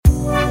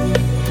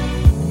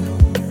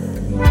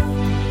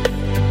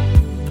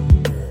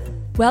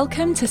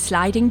Welcome to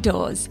Sliding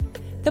Doors,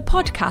 the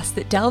podcast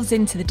that delves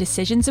into the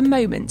decisions and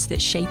moments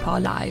that shape our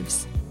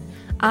lives.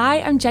 I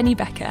am Jenny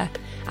Becker,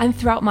 and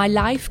throughout my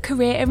life,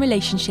 career and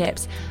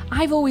relationships,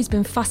 I've always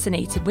been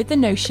fascinated with the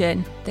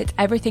notion that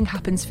everything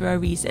happens for a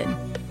reason,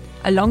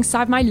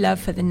 alongside my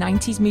love for the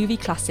 90s movie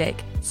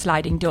classic,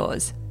 Sliding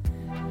Doors.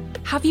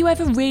 Have you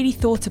ever really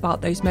thought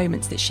about those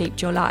moments that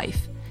shaped your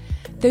life?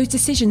 Those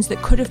decisions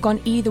that could have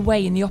gone either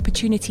way in the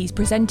opportunities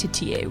presented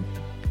to you?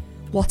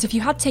 What if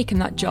you had taken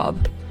that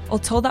job, or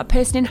told that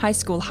person in high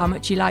school how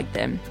much you liked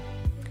them?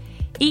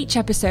 Each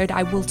episode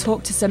I will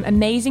talk to some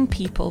amazing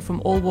people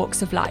from all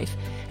walks of life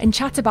and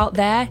chat about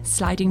their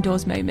sliding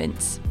doors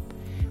moments.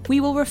 We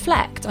will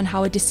reflect on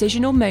how a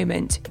decision or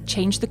moment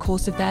changed the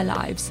course of their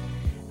lives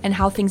and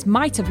how things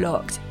might have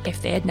looked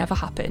if they had never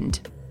happened.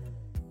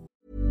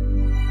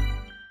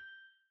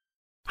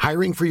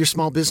 Hiring for your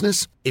small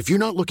business? If you're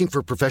not looking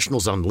for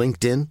professionals on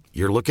LinkedIn,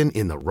 you're looking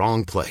in the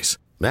wrong place.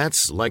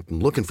 That's like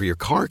looking for your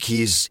car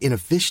keys in a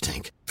fish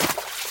tank.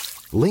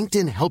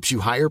 LinkedIn helps you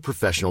hire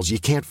professionals you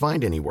can't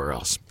find anywhere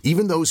else,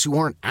 even those who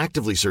aren't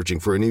actively searching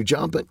for a new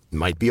job but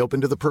might be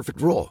open to the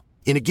perfect role.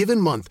 In a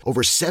given month,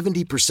 over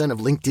 70% of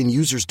LinkedIn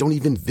users don't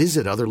even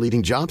visit other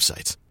leading job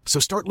sites. So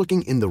start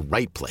looking in the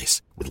right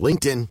place. With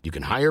LinkedIn, you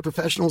can hire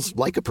professionals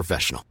like a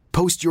professional.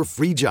 Post your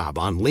free job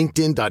on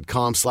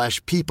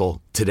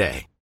linkedin.com/people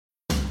today.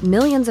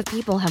 Millions of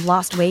people have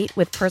lost weight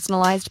with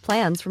personalized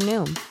plans from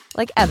Noom.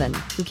 Like Evan,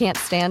 who can't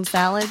stand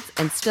salads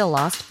and still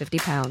lost 50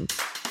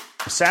 pounds.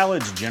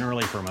 Salads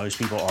generally for most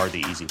people are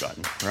the easy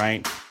button,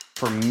 right?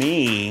 For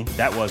me,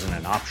 that wasn't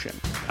an option.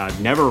 I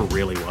never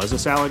really was a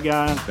salad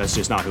guy. That's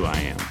just not who I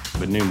am.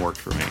 But Noom worked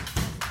for me.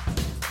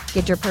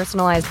 Get your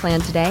personalized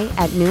plan today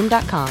at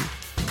Noom.com.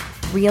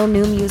 Real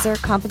Noom user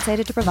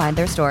compensated to provide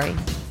their story.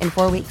 In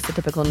 4 weeks, the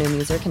typical Noom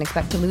user can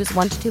expect to lose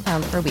 1 to 2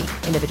 pounds per week.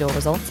 Individual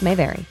results may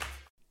vary.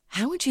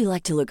 How would you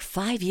like to look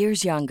 5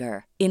 years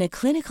younger? In a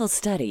clinical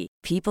study,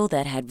 people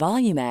that had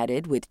volume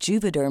added with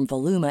Juvederm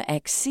Voluma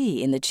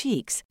XC in the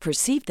cheeks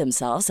perceived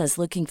themselves as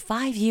looking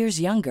 5 years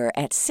younger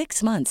at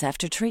 6 months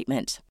after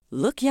treatment.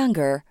 Look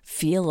younger,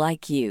 feel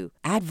like you.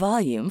 Add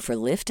volume for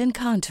lift and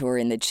contour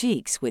in the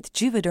cheeks with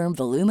Juvederm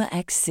Voluma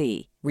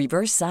XC.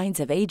 Reverse signs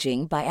of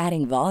aging by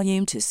adding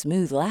volume to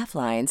smooth laugh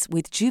lines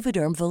with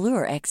Juvederm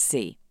Volure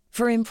XC.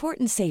 For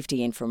important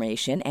safety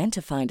information and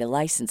to find a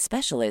licensed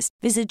specialist,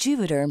 visit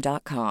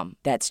Juvederm.com.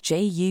 That's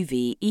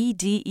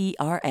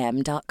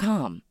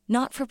JUVEDERM.com.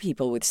 Not for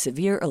people with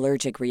severe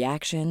allergic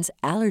reactions,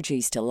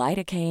 allergies to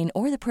lidocaine,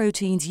 or the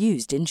proteins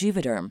used in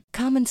Juvederm.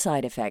 Common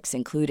side effects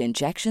include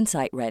injection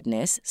site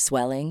redness,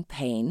 swelling,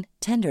 pain,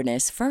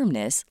 tenderness,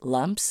 firmness,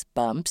 lumps,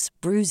 bumps,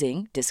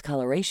 bruising,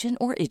 discoloration,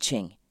 or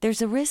itching.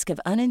 There's a risk of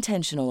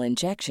unintentional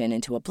injection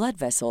into a blood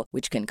vessel,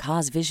 which can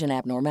cause vision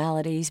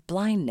abnormalities,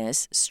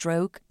 blindness,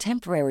 stroke,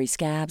 temporary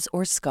scabs,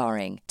 or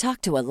scarring.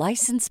 Talk to a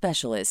licensed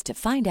specialist to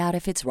find out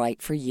if it's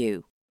right for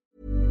you.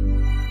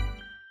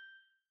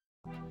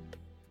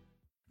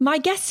 My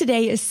guest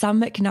today is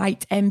Sam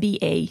McKnight,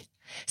 MBE.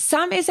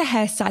 Sam is a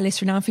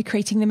hairstylist renowned for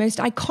creating the most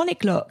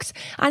iconic looks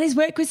and has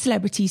worked with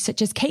celebrities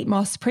such as Kate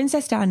Moss,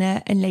 Princess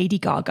Diana and Lady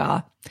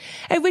Gaga.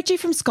 Originally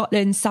from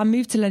Scotland, Sam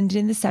moved to London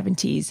in the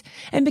 70s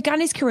and began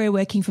his career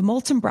working for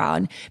Molton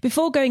Brown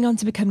before going on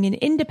to becoming an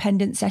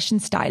independent session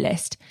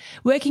stylist,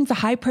 working for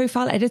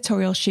high-profile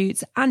editorial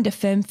shoots and a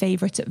firm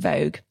favourite at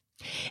Vogue.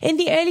 In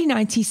the early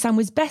 90s, Sam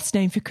was best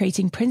known for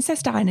creating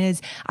Princess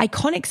Diana's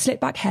iconic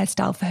slip-back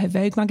hairstyle for her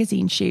Vogue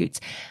magazine shoots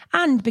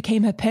and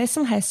became her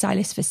personal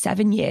hairstylist for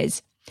 7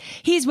 years.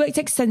 He has worked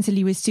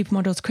extensively with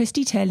supermodels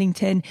Christy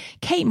Turlington,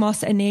 Kate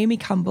Moss and Naomi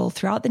Campbell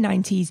throughout the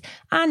 90s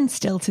and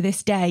still to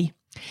this day.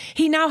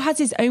 He now has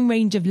his own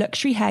range of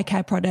luxury hair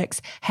care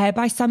products, Hair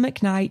by Sam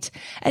McKnight,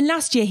 and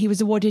last year he was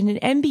awarded an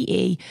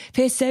MBE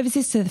for his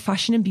services to the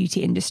fashion and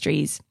beauty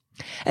industries.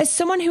 As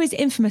someone who is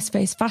infamous for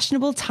his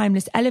fashionable,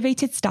 timeless,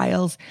 elevated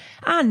styles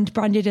and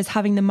branded as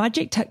having the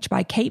magic touch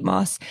by Kate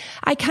Moss,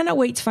 I cannot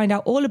wait to find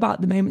out all about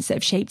the moments that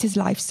have shaped his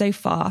life so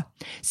far.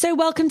 So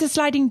welcome to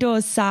Sliding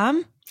Doors,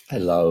 Sam.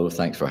 Hello,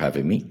 thanks for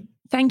having me.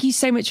 Thank you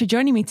so much for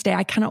joining me today.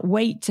 I cannot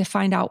wait to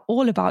find out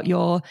all about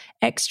your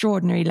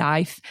extraordinary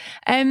life.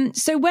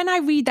 So when I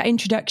read that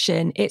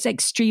introduction, it's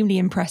extremely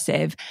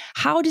impressive.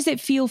 How does it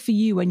feel for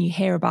you when you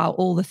hear about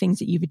all the things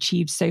that you've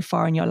achieved so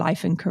far in your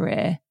life and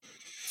career?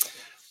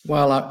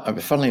 Well,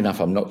 funnily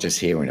enough, I'm not just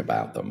hearing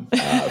about them.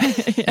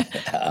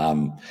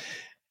 I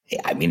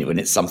mean, when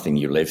it's something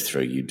you live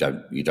through, you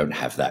don't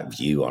have that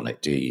view on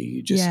it, do you?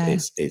 You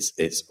just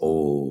it's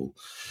all.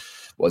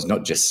 Well, it's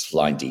not just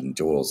sliding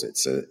doors.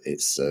 It's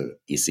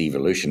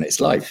evolution. It's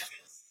life.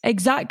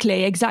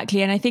 Exactly.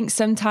 And I think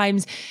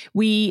sometimes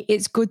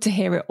it's good to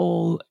hear it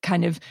all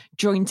kind of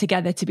joined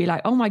together to be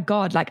like, oh my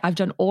God, like I've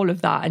done all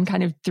of that and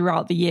kind of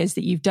throughout the years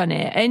that you've done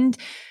it. And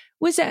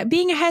was it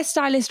being a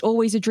hairstylist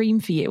always a dream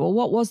for you, or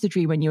what was the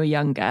dream when you were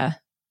younger?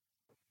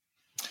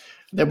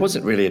 There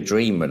wasn't really a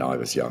dream when I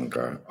was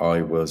younger.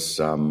 I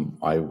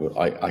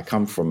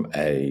come from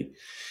a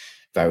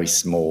very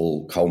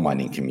small coal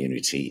mining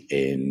community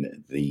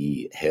in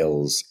the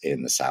hills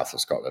in the south of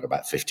Scotland,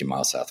 about 50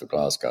 miles south of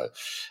Glasgow.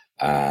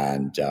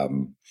 And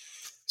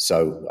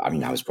so, I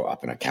mean, I was brought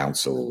up in a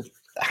council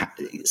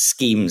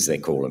schemes, they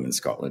call them in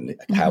Scotland,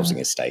 housing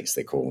estates,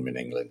 they call them in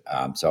England.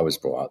 So I was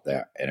brought up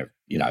there,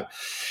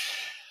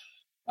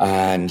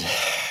 and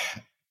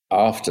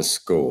after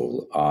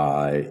school,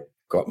 I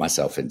got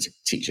myself into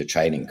teacher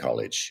training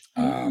college.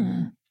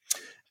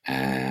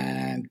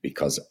 And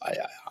because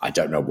I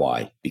don't know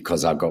why,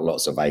 because I've got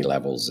lots of A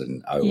levels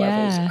and O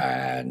levels,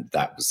 and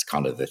that was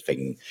kind of the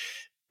thing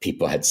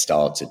people had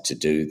started to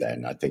do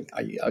then. I think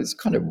I was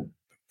kind of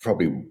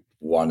probably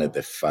one of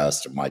the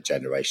first of my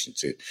generation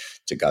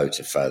to go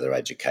to further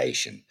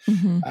education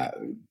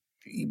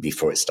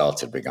before it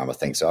started to become a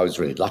thing. So I was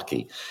really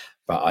lucky,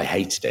 but I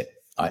hated it.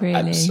 I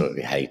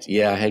absolutely hated.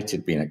 Yeah, I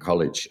hated being at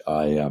college.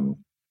 I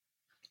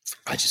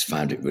just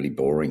found it really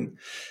boring.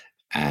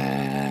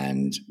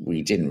 And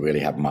we didn't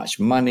really have much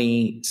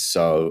money,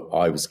 so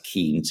I was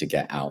keen to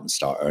get out and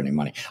start earning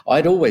money.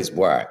 I'd always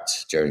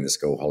worked during the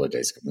school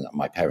holidays.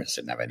 My parents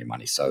didn't have any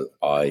money, so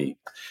I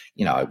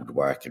would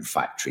work in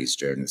factories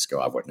during the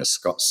school. I worked in a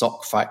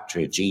sock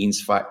factory, a jeans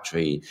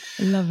factory.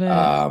 Love it.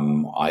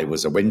 I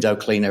was a window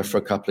cleaner for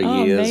a couple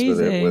of years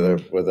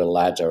with a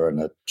ladder and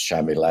a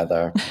chamois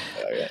leather,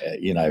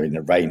 in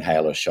the rain,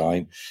 hail, or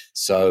shine.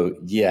 So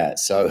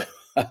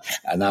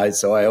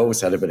I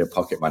always had a bit of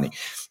pocket money.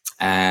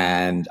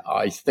 And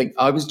I think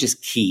I was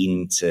just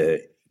keen to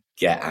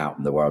get out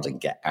in the world and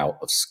get out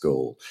of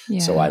school. Yeah.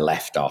 So I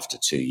left after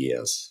 2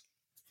 years.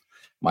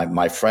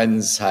 My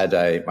friends had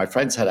a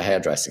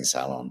hairdressing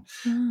salon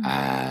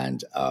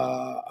and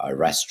a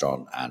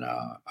restaurant and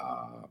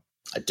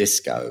a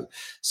disco.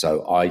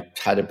 So I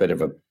had a bit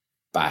of a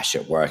bash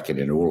at working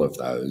in all of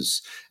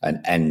those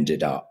and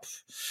ended up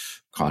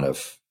kind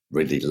of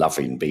really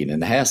loving being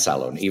in the hair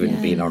salon,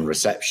 even being on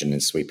reception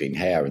and sweeping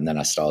hair. And then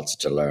I started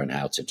to learn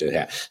how to do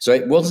hair. So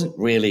it wasn't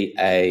really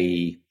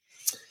a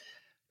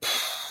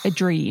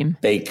dream,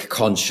 big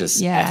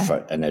conscious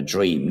effort and a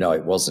dream. No,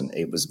 it wasn't.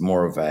 It was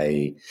more of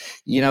a,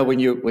 when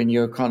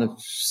you're kind of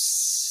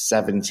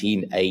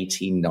 17,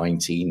 18,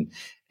 19,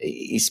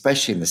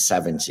 especially in the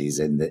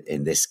 70s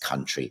in this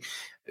country,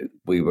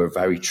 we were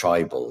very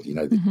tribal.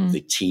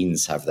 The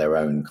teens have their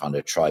own kind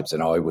of tribes.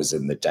 And I was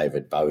in the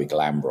David Bowie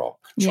glam rock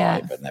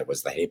tribe, and there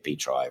was the hippie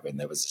tribe, and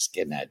there was the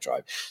skinhead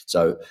tribe.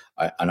 So,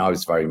 I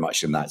was very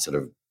much in that sort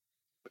of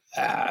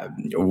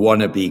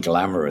wannabe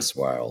glamorous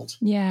world.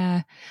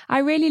 Yeah. I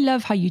really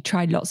love how you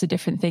tried lots of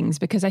different things,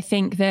 because I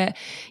think that,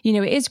 it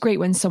is great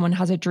when someone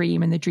has a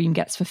dream and the dream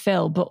gets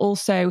fulfilled, but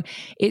also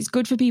it's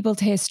good for people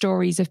to hear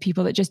stories of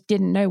people that just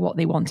didn't know what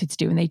they wanted to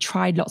do and they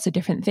tried lots of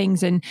different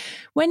things. And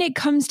when it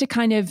comes to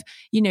kind of,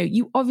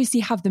 you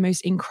obviously have the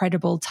most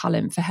incredible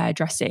talent for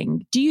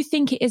hairdressing. Do you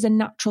think it is a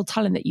natural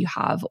talent that you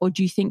have, or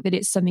do you think that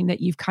it's something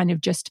that you've kind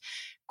of just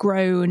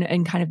grown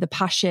and kind of the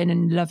passion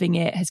and loving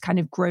it has kind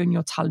of grown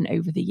your talent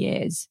over the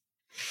years?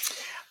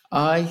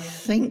 I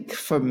think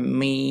for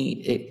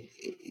me,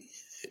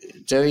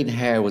 doing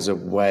hair was a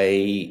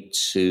way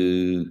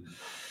to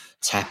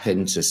tap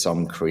into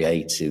some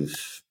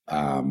creative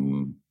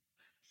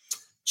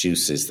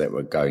juices that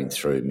were going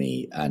through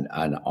me. And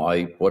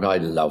what I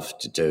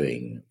loved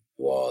doing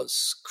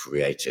was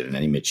creating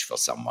an image for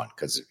someone,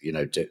 because,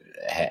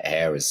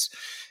 hair is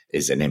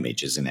an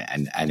image, isn't it?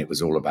 And it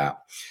was all about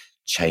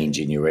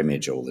changing your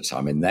image all the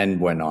time. And then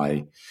when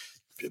I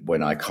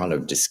kind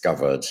of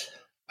discovered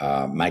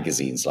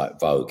magazines like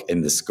Vogue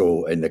in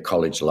the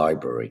college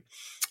library,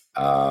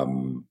 I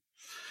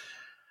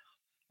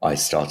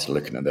started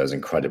looking at those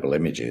incredible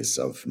images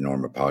of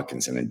Norma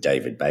Parkinson and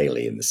David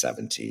Bailey in the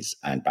 70s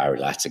and Barry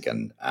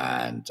Latigan,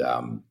 and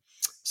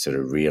sort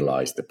of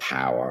realized the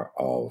power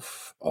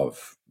of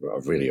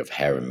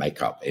hair and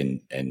makeup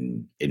in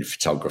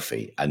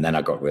photography. And then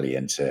I got really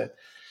into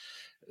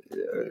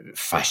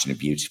fashion and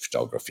beauty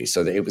photography,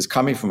 so that it was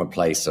coming from a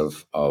place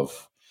of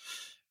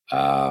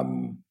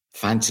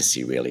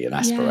fantasy, really, and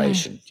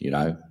aspiration.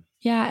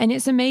 Yeah, and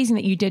it's amazing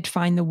that you did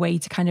find the way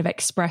to kind of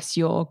express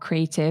your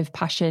creative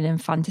passion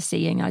and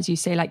fantasy, and as you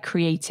say, like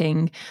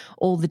creating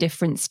all the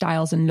different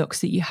styles and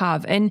looks that you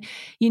have. And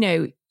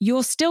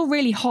you're still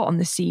really hot on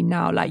the scene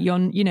now. Like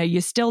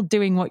you're still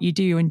doing what you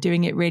do and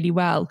doing it really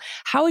well.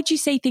 How would you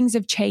say things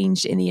have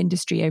changed in the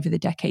industry over the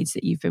decades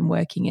that you've been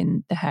working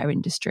in the hair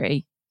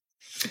industry?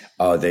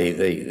 Oh,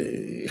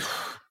 they've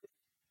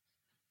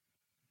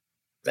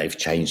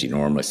changed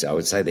enormously. I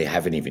would say they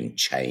haven't even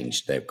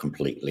changed. They've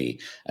completely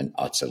and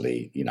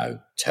utterly,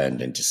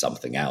 turned into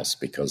something else,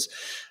 because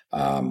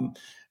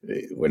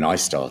when I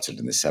started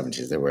in the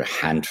 70s, there were a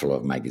handful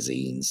of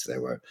magazines.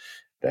 There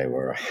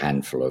were a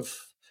handful of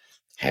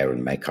hair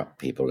and makeup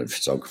people and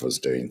photographers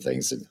doing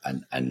things.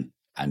 And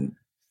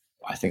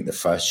I think the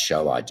first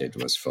show I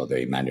did was for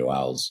the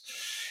Emmanuels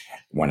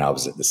when I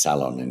was at the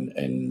salon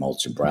in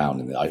Malton Brown.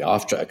 And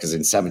because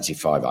in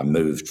 75, I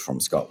moved from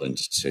Scotland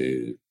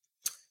to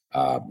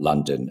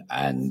London,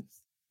 and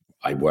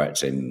I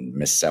worked in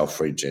Miss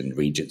Selfridge and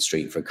Regent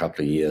Street for a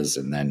couple of years.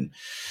 And then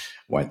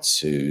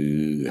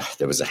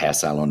there was a hair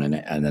salon in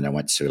it, and then I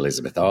went to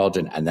Elizabeth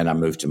Arden, and then I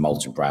moved to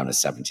Moulton Brown at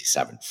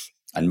 77.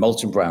 And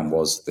Moulton Brown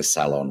was the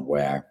salon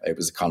where it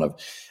was kind of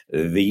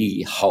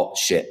the hot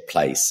shit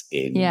place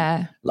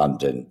in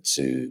London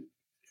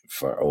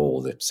for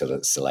all the sort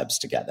of celebs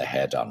to get their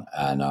hair done.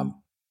 And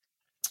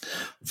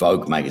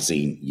Vogue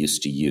magazine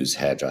used to use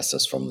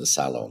hairdressers from the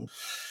salon.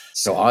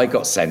 So I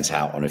got sent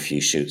out on a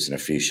few shoots and a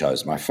few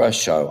shows. My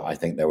first show, I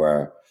think there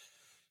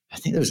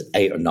was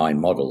 8 or 9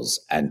 models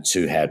and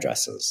 2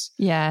 hairdressers.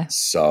 Yeah.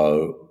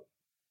 So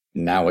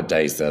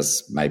nowadays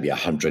there's maybe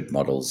 100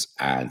 models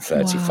and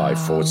 35,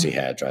 40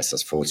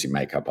 hairdressers, 40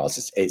 makeup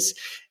artists.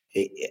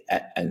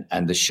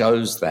 And the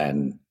shows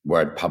then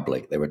weren't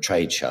public. They were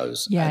trade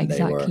shows. Yeah, and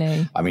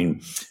exactly.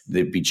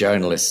 There'd be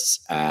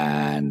journalists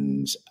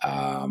and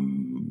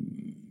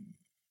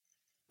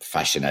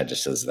fashion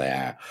editors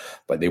there,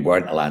 but they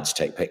weren't allowed to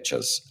take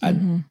pictures.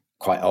 And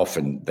quite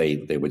often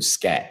they would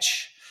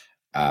sketch.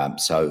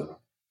 So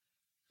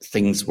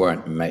things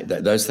weren't made,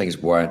 those things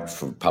weren't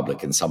for public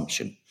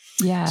consumption.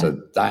 Yeah. So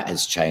that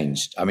has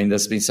changed. I mean,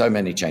 there's been so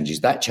many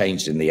changes. That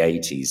changed in the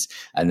 80s.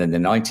 And then the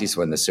 90s,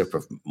 when the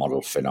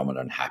supermodel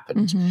phenomenon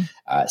happened,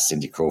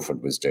 Cindy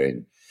Crawford was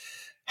doing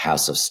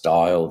House of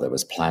Style. There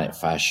was Planet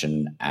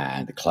Fashion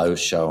and the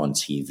Clothes Show on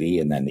TV.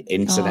 And then the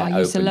internet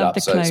opened up.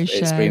 So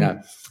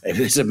it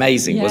was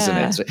amazing, wasn't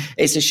it? So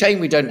it's a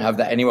shame we don't have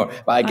that anymore.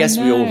 But I guess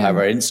we all have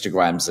our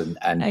Instagrams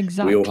and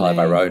we all have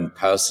our own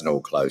personal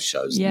clothes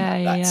shows.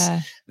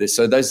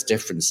 So those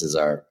differences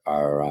are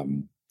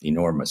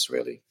enormous,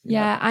 really.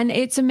 Yeah. And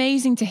it's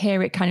amazing to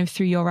hear it kind of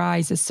through your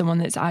eyes as someone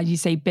that's, as you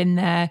say, been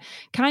there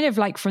kind of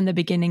like from the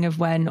beginning of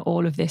when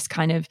all of this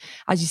kind of,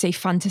 as you say,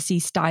 fantasy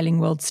styling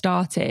world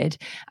started.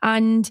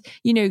 And,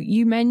 you know,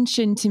 you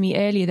mentioned to me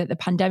earlier that the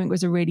pandemic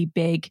was a really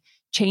big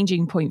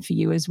changing point for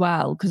you as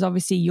well, because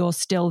obviously you're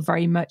still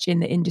very much in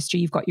the industry.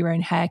 You've got your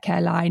own hair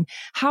care line.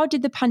 How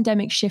did the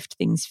pandemic shift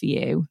things for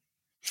you?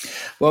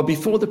 Well,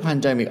 before the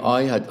pandemic,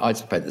 I'd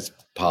spent the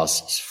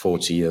past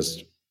 40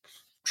 years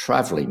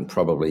traveling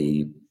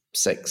probably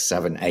 6,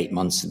 7, 8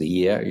 months of the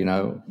year, you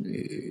know.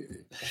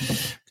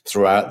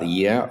 Throughout the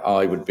year,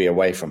 I would be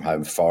away from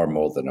home far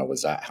more than I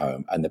was at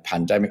home. And the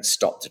pandemic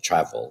stopped the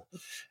travel.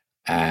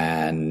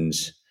 And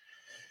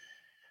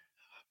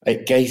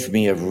it gave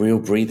me a real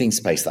breathing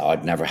space that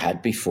I'd never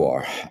had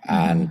before,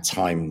 and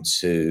time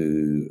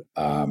to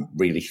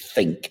really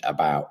think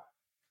about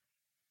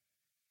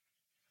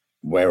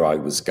where I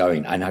was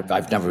going. And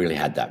I've never really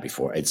had that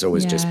before. It's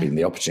always just been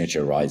the opportunity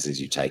arises,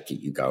 you take it,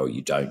 you go,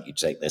 you don't, you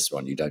take this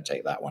one, you don't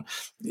take that one.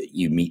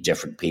 You meet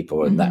different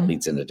people and that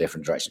leads in a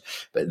different direction.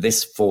 But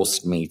this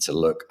forced me to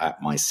look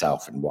at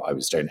myself and what I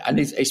was doing. And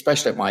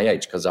especially at my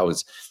age, because I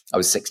was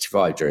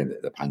 65 during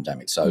the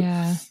pandemic. So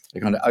I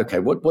kind of, okay,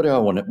 what do I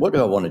want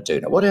to do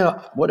now?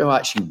 What do I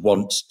actually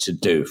want to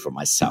do for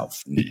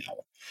myself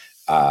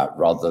now,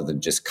 rather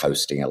than just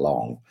coasting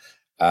along?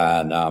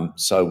 And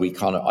so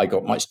I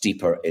got much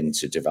deeper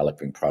into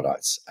developing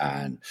products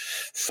and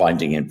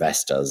finding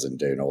investors and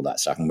doing all that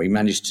stuff. And we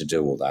managed to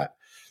do all that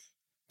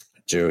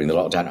during the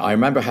lockdown. I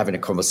remember having a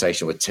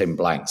conversation with Tim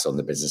Blanks on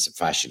the Business of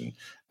Fashion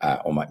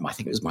on I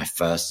think it was my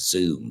first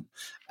Zoom.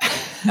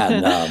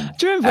 And,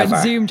 do you remember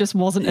when Zoom just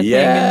wasn't a thing,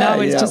 and now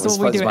it's just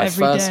what we do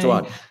every day? First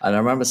one. And I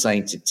remember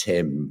saying to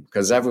Tim,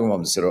 because everyone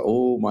was sort of,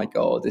 oh my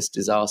God, this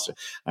disaster.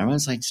 And I remember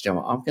saying to Tim,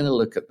 I'm going to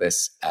look at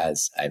this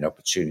as an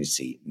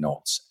opportunity,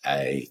 not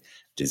a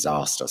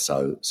disaster.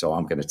 So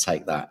I'm going to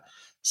take that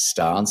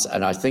stance.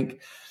 And I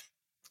think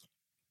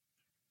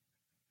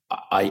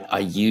I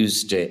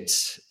used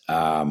it.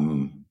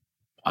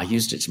 I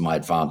used it to my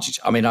advantage.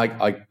 I mean,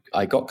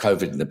 I got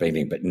COVID in the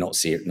beginning, but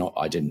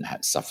I didn't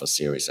suffer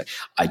seriously.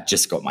 I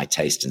just got my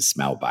taste and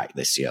smell back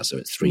this year, so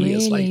it's 3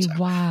 years later.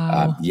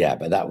 Wow.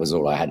 But that was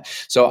all I had.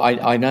 So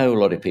I know a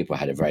lot of people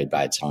had a very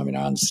bad time, and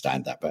I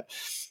understand that,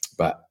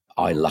 but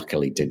I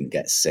luckily didn't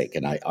get sick,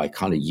 and I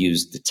kind of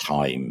used the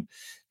time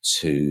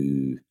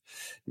to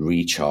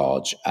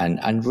recharge and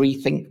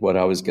rethink what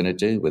I was going to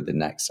do with the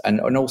next. And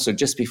also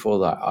just before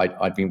that,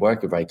 I'd been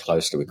working very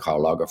closely with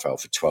Karl Lagerfeld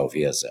for 12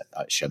 years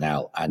at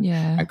Chanel,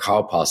 and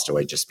Karl passed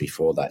away just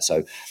before that.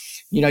 So,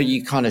 you know,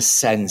 you kind of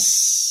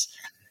sense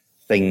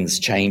things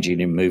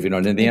changing and moving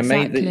on. And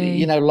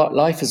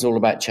life is all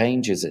about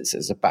changes.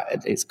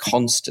 It's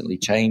constantly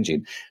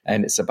changing,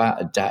 and it's about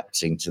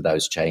adapting to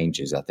those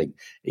changes. I think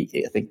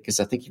because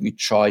if you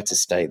try to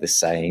stay the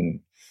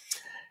same,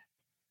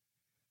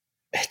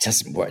 it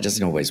doesn't work. It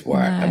doesn't always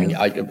work. No. I mean,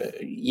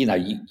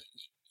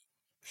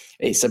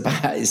 it's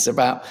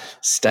about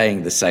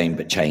staying the same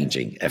but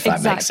changing, if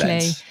that makes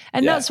sense.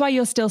 And that's why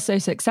you're still so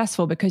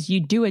successful, because you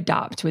do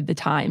adapt with the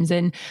times.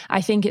 And I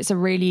think it's a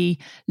really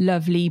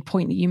lovely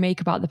point that you make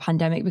about the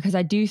pandemic, because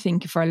I do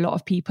think for a lot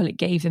of people, it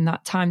gave them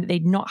that time that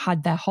they'd not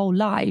had their whole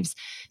lives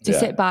to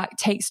sit back,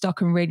 take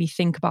stock and really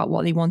think about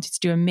what they wanted to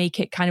do and make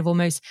it kind of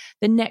almost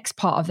the next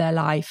part of their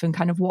life, and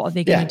kind of what are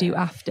they going to do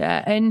after.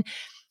 And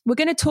we're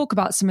going to talk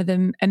about some of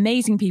the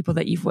amazing people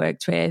that you've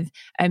worked with,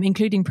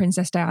 including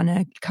Princess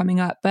Diana coming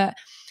up. But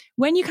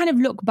when you kind of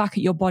look back at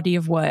your body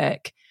of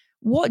work,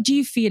 What do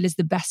you feel is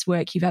the best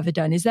work you've ever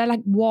done? Is there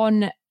like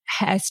one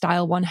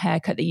hairstyle, one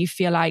haircut that you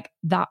feel like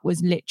that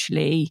was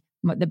literally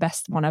the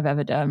best one I've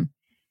ever done?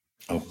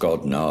 Oh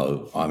God,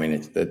 no. I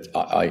mean,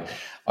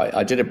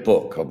 I did a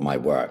book of my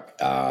work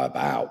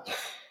about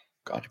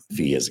a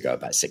few years ago,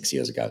 about 6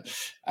 years ago,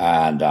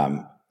 and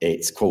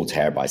it's called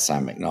Hair by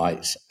Sam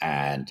McKnight,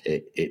 and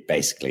it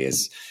basically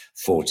is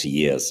 40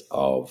 years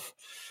of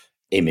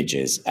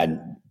images, and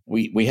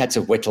we had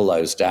to whittle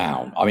those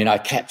down. I mean, I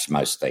kept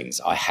most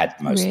things. I had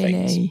most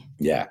things.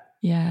 Yeah.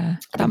 Yeah.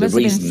 But the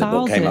reason the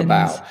book came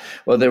about,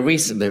 the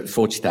reason, the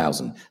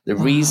 40,000, the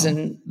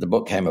reason the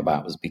book came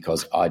about was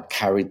because I'd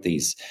carried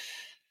these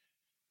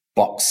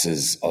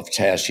boxes of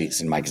tear sheets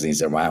and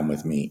magazines around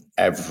with me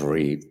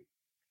every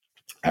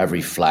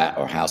flat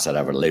or house I'd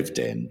ever lived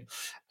in.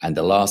 And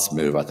the last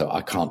move, I thought,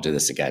 I can't do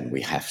this again.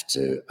 We have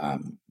to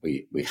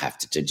we have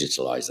to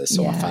digitalize this.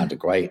 So I found a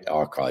great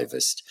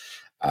archivist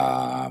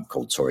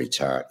called Tori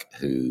Turk,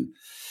 who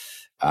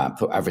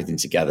put everything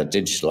together,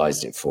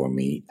 digitalized it for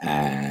me.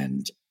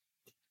 And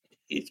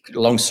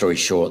long story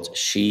short,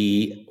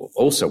 she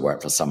also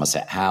worked for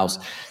Somerset House.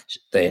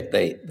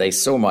 They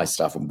saw my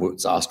stuff and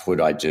asked would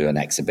I do an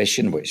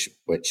exhibition, which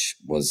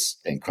was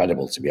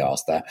incredible to be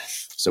asked that.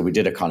 So we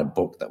did a kind of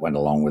book that went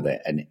along with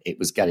it, and it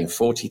was getting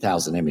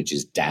 40,000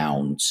 images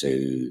down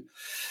to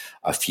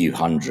a few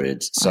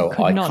hundred. So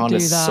I kind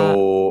of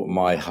saw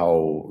my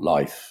whole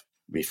life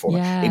before.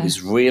 Yeah. It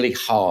was really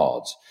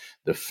hard.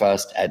 The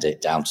first edit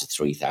down to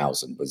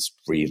 3,000 was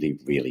really,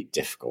 really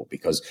difficult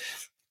because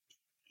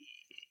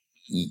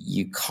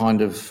you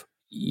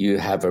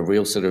have a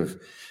real sort of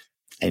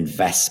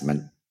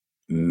investment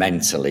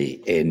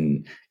mentally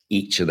in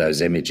each of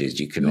those images.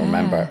 You can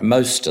remember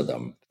most of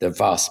them, the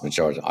vast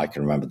majority. I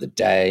can remember the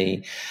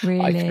day. Really?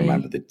 I can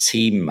remember the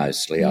team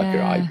mostly.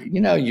 Yeah.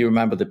 You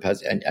remember the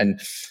person, and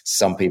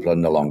some people are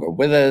no longer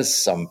with us.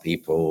 Some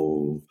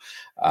people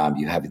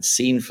you haven't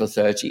seen for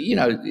 30.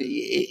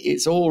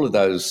 It's all of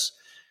those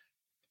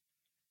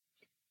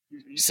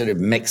sort of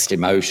mixed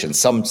emotions.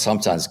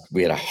 Sometimes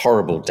we had a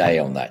horrible day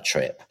on that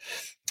trip.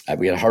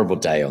 We had a horrible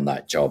day on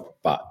that job,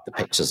 but the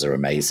pictures are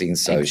amazing.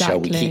 So shall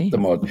we keep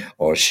them on,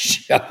 or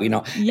shall we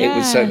not? Yeah.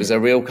 It was a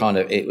real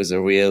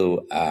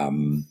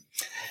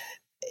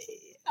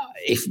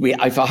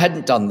if I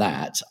hadn't done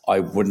that, I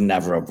would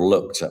never have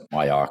looked at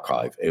my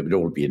archive. It would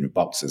all be in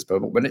boxes.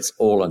 But when it's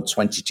all on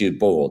 22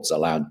 boards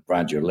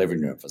around your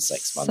living room for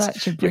 6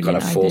 months, you're kind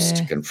of forced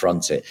to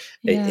confront it.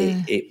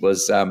 Yeah. It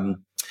was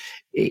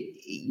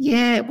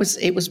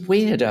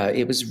weird.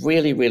 It was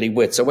really, really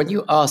weird. So when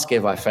you ask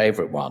if I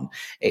favorite one,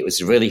 it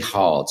was really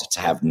hard to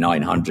have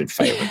 900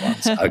 favorite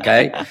ones.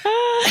 Okay.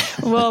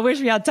 Well, I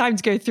wish we had time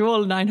to go through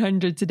all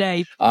 900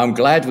 today. I'm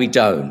glad we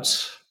don't.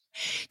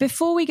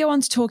 Before we go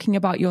on to talking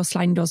about your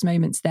sliding doors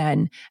moments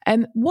then,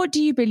 what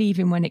do you believe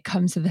in when it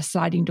comes to the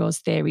sliding doors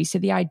theory? So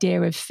the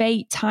idea of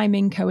fate,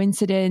 timing,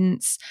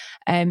 coincidence,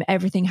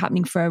 everything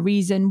happening for a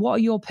reason. What are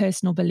your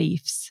personal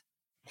beliefs?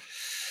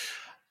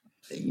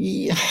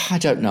 Yeah, I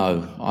don't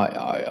know.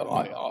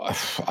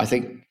 I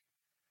think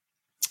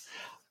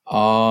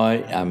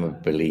I am a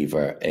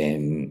believer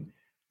in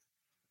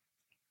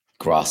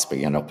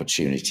grasping an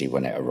opportunity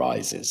when it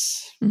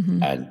arises,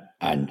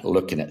 and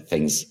looking at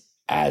things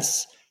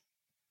as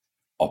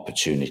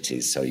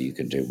opportunities. So you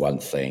can do one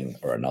thing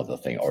or another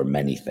thing or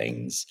many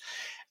things.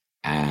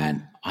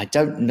 And I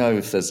don't know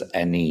if there's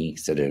any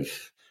sort of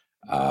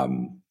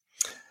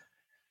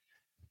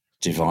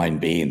divine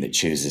being that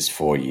chooses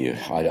for you.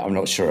 I'm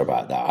not sure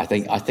about that. I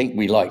think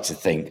we like to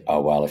think,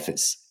 oh, well,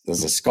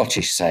 there's a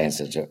Scottish saying,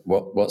 such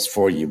what's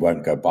for you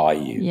won't go by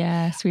you.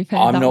 Yes, we've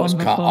heard that one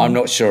before. I'm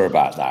not sure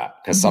about that,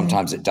 because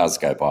sometimes it does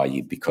go by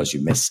you because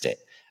you missed it,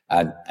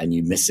 and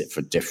you miss it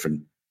for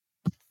different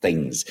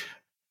things.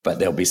 But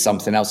there'll be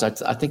something else.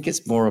 I think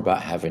it's more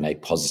about having a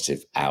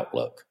positive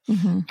outlook,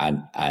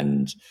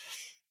 and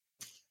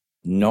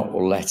not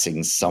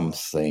letting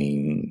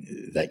something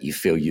that you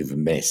feel you've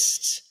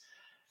missed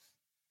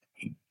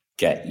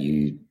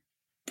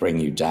bring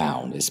you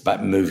down. It's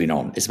about moving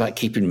on. It's about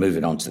keeping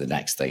moving on to the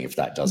next thing if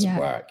that doesn't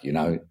work,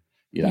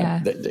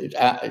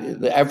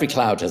 every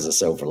cloud has a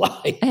silver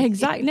lining.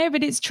 Exactly. No,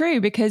 but it's true,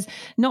 because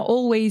not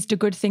always do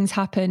good things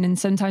happen, and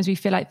sometimes we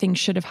feel like things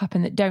should have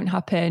happened that don't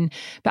happen.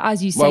 But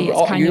as you say,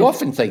 you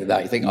often think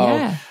that. You think,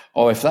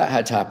 if that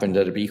had happened,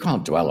 you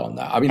can't dwell on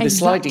that. I mean, the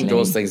sliding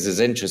doors things is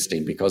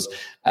interesting, because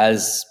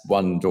as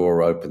one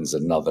door opens,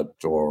 another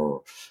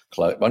door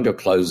one door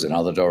closes,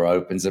 another door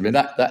opens. I mean,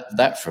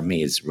 that for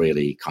me is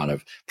really kind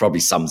of probably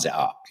sums it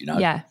up.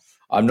 Yeah.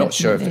 I'm not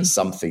sure if it's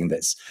something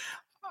that's.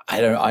 I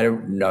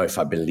don't know if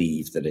I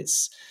believe that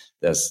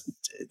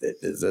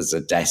there's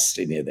a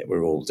destiny that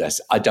we're all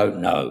destined. I don't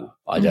know.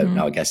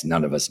 I guess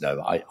none of us know.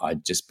 I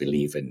just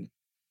believe in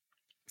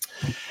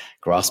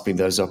grasping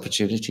those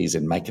opportunities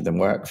and making them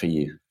work for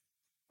you,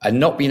 and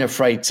not being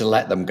afraid to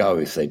let them go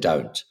if they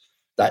don't.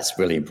 That's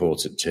really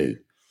important too,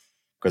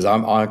 because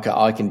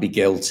I can be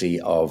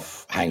guilty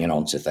of hanging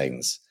on to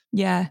things.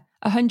 Yeah.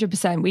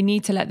 100%. We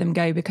need to let them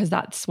go, because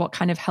that's what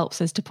kind of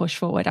helps us to push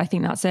forward. I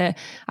think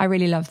I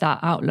really love that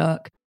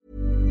outlook.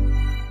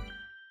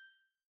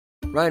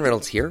 Ryan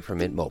Reynolds here from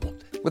Mint Mobile.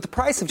 With the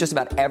price of just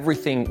about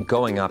everything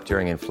going up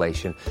during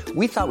inflation,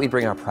 we thought we'd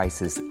bring our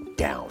prices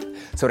down.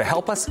 So to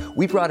help us,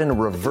 we brought in a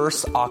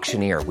reverse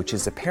auctioneer, which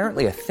is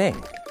apparently a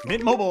thing.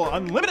 Mint Mobile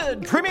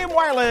Unlimited Premium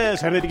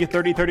Wireless. How to get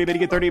 30, 30, bit to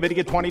get 30, bit to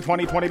get 20,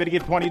 20, 20, bit to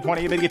get 20,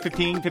 20, bit to get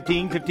 15,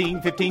 15,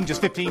 15, 15,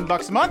 just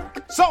 $15 a month?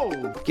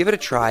 Sold! Give it a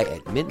try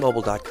at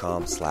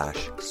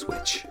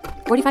mintmobile.com/switch.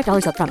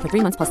 $45 up front for 3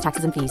 months plus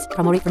taxes and fees.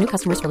 Promo rate for new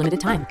customers for limited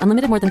time.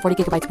 Unlimited more than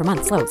 40 gigabytes per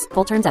month. Slows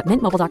full terms at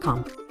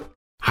mintmobile.com.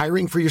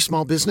 Hiring for your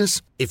small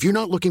business? If you're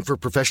not looking for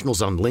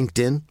professionals on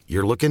LinkedIn,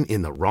 you're looking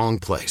in the wrong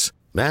place.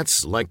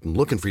 That's like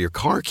looking for your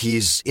car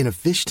keys in a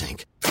fish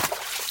tank.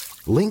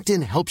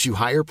 LinkedIn helps you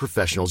hire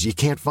professionals you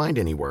can't find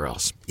anywhere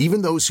else,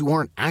 even those who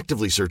aren't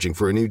actively searching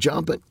for a new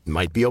job but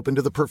might be open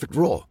to the perfect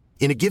role.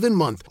 In a given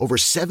month, over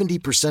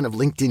 70% of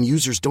LinkedIn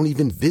users don't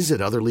even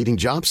visit other leading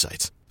job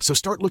sites. So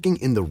start looking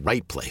in the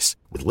right place.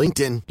 With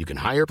LinkedIn, you can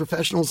hire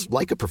professionals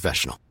like a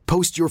professional.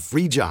 Post your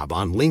free job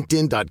on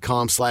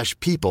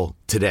linkedin.com/people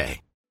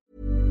today.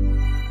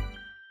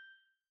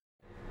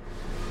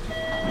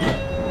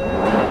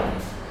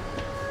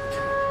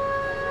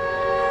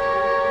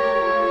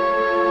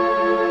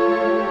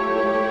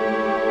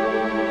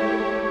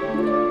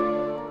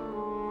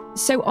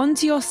 So on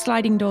to your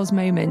sliding doors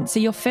moment. So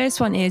your first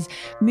one is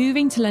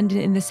moving to London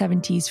in the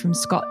 70s from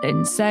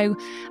Scotland. So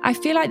I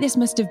feel like this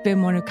must have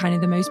been one of kind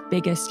of the most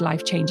biggest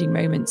life-changing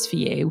moments for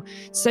you.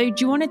 So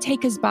do you want to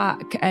take us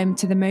back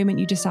to the moment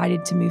you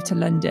decided to move to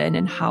London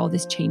and how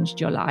this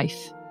changed your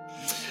life?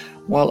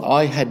 Well,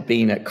 I had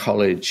been at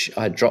college.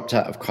 I had dropped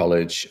out of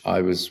college.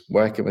 I was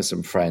working with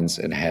some friends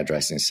in a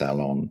hairdressing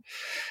salon.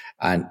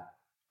 And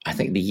I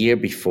think the year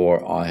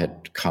before I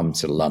had come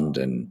to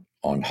London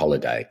on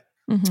holiday.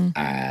 Mm-hmm.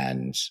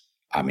 And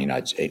I mean,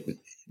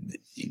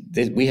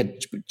 we had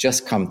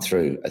just come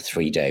through a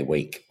 3-day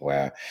week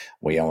where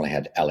we only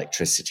had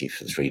electricity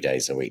for 3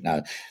 days a week.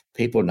 Now,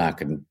 people now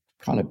can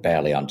kind of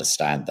barely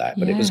understand that,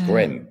 but it was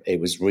grim. It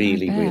was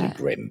really, really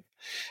grim.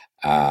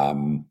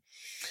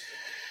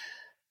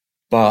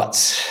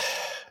 But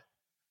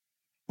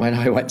when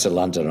I went to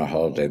London on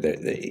holiday,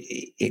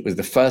 it was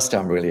the first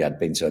time really I'd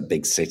been to a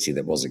big city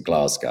that wasn't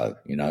Glasgow,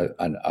 you know,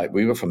 and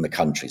we were from the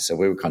country, so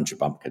we were country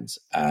bumpkins.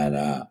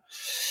 And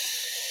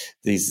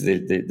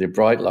the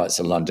bright lights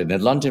of London,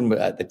 and London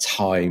at the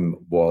time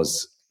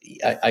was,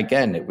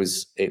 again, it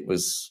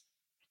was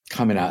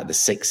coming out of the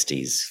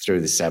 60s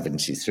through the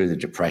 70s, through the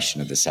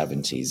depression of the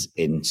 70s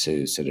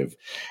into sort of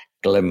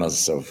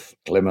glimmers of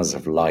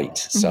light.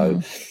 So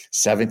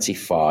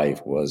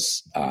 75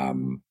 was...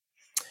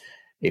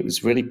 it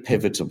was really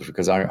pivotal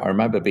because I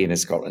remember being in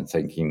Scotland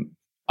thinking,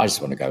 I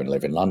just want to go and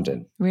live in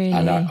London. Really?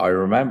 And I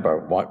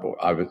remember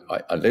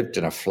I lived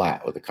in a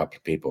flat with a couple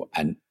of people,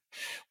 and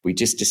we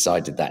just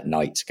decided that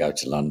night to go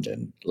to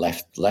London.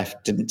 Left,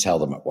 didn't tell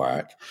them at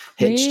work.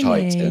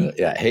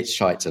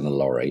 Hitchhiked in a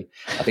lorry.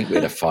 I think we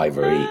had a £5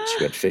 each.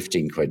 We had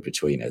 15 quid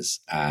between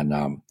us, and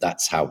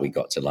that's how we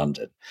got to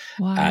London.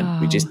 Wow. And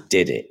we just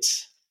did it.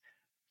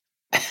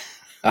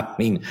 I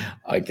mean,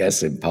 I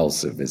guess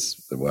impulsive is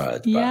the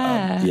word.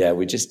 But,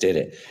 we just did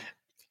it.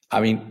 I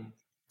mean,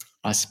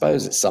 I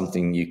suppose it's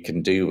something you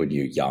can do when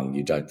you're young.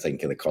 You don't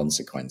think of the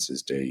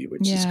consequences, do you?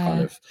 Which is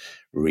kind of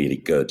really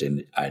good.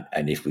 And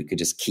if we could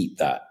just keep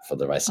that for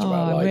the rest of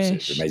our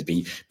lives,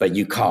 maybe. But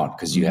you can't,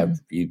 because you have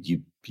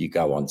you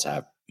go on to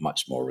have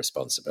much more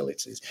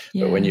responsibilities.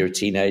 But when you're a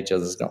teenager,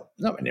 there's not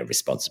many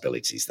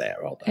responsibilities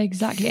there, are there?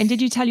 Exactly. And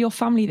did you tell your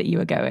family that you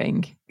were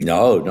going?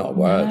 No, not a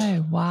word.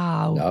 No,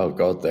 wow. No,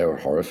 God, they were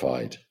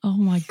horrified. Oh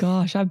my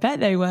gosh, I bet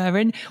they were.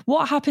 And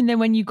what happened then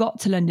when you got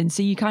to London?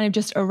 So you kind of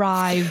just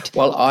arrived?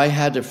 Well, I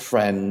had a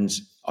friend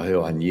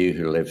who I knew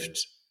who lived,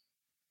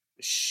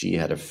 she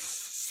had a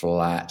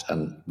flat,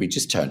 and we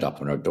just turned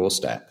up on her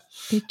doorstep.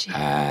 Did you?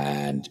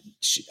 And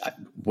she,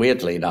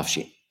 weirdly enough,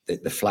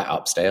 the flat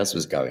upstairs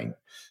was going.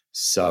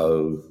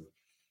 So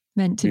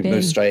meant to we be.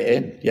 moved straight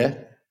in. Yeah.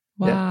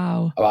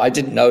 Wow. Yeah. I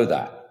didn't know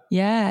that.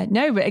 Yeah.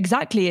 No, but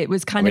exactly. It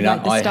was kind of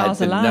like the stars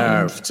aligned. I had the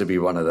nerve to be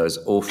one of those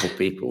awful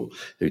people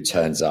who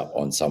turns up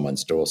on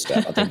someone's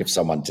doorstep. I think if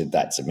someone did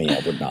that to me, I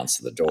wouldn't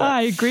answer the door.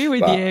 I agree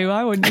with you.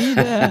 I wouldn't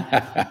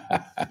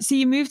either. So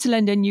you moved to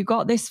London, you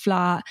got this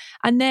flat.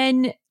 And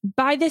then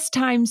by this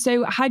time,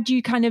 so had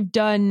you kind of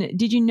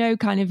did you know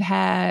kind of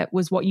hair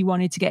was what you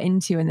wanted to get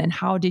into? And then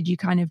how did you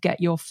kind of get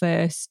your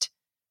first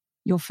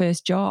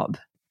job?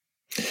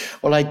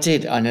 Well, I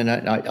did. And then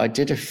I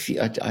did a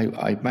few,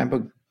 I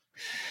remember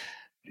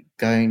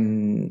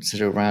going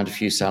sort of around a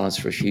few salons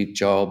for a few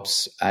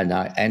jobs, and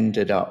I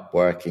ended up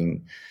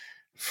working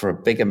for a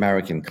big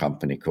American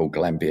company called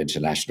Glenby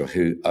International,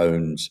 who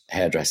owned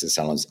hairdresser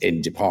salons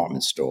in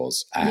department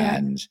stores.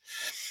 And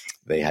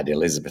they had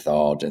Elizabeth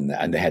Odd, and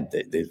they had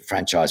the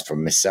franchise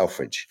from Miss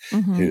Selfridge,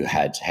 who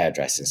had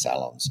hairdressing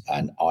salons.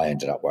 And I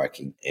ended up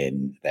working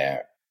in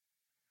their...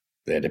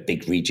 They had a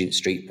big Regent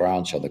Street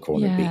branch on the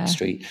corner of Beacon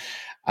Street.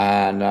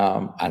 And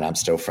I'm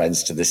still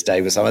friends to this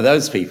day with some of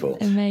those people.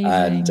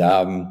 Amazing.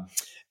 And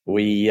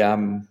we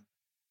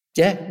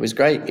Yeah, it was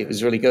great. It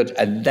was really good.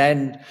 And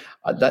then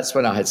that's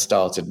when I had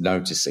started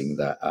noticing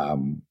that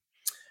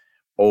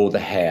all the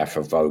hair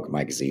for Vogue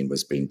magazine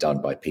was being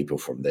done by people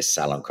from this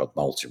salon called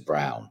Molton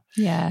Brown.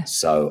 Yeah.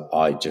 So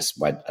I just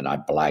went and I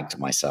blagged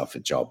myself a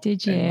job.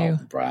 Did you? In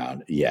Molton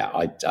Brown. Yeah,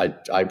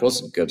 I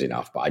wasn't good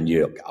enough, but I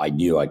knew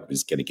I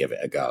was going to give it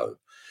a go.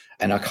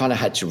 And I kind of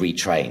had to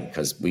retrain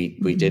because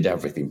we did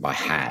everything by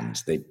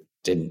hand. They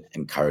didn't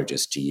encourage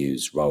us to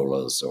use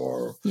rollers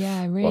or...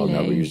 Yeah, really? Well,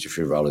 no, we used a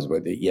few rollers.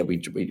 But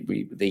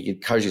they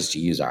encouraged us to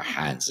use our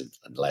hands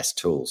and less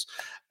tools.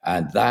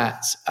 And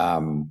that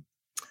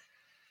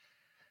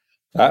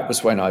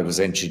was when I was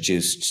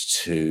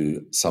introduced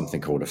to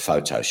something called a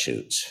photo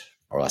shoot,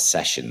 or a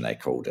session, they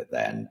called it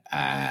then.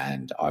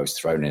 And I was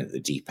thrown in at the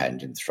deep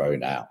end and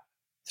thrown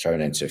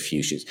into a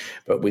few shoots.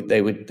 But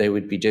they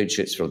would be doing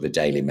shoots for the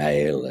Daily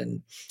Mail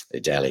and the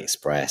Daily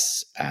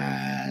Express.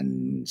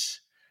 And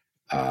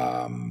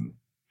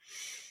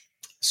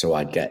so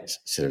I'd get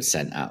sort of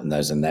sent out on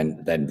those. And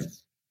then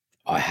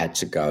I had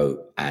to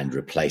go and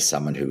replace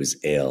someone who was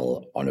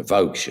ill on a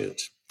Vogue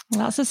shoot.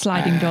 Well, that's a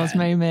sliding doors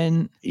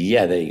moment.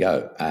 Yeah, there you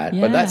go.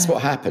 But that's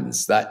what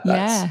happens. I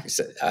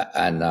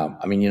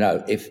mean,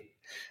 if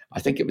I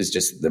think it was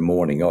just the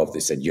morning of,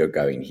 they said, you're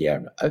going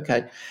here.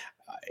 Okay.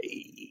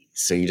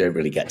 So you don't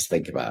really get to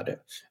think about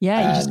it.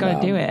 Yeah, you just got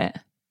to do it.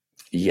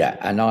 Yeah.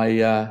 And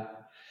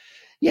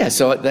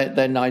so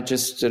then I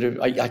just sort of,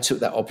 I took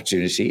that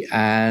opportunity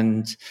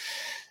and,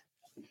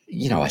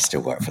 I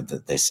still work for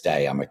this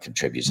day. I'm a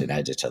contributing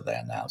editor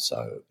there now.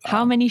 So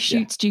how many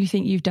shoots do you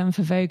think you've done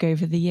for Vogue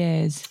over the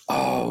years?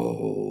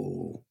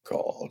 Oh,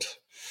 God.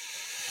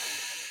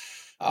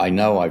 I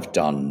know I've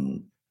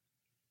done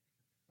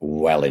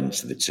well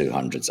into the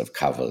 200s of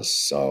covers.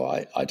 So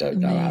I don't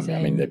know how many.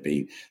 I mean, there'd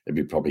be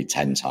probably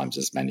 10 times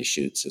as many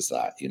shoots as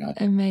that,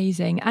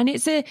 Amazing. And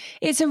it's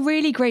a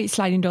really great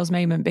sliding doors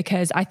moment,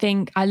 because I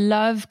think I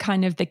love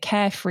kind of the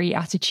carefree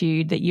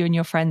attitude that you and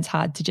your friends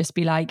had to just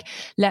be like,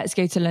 let's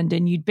go to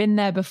London. You'd been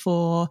there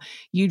before.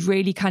 You'd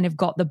really kind of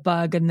got the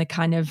bug and the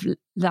kind of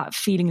that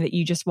feeling that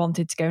you just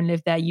wanted to go and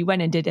live there. You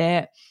went and did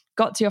it,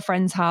 got to your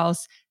friend's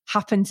house,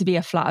 happened to be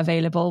a flat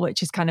available,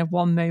 which is kind of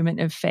one moment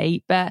of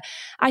fate. But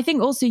I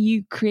think also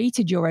you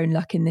created your own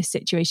luck in this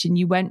situation.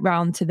 You went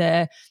round to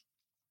the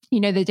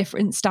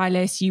different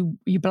stylists, you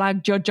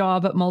blagged your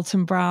job at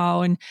Molton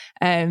Brown.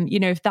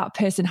 If that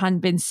person hadn't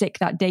been sick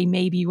that day,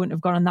 maybe you wouldn't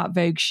have gone on that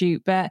Vogue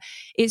shoot. But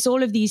it's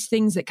all of these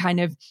things that kind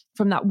of,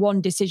 from that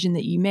one decision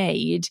that you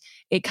made,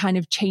 it kind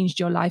of changed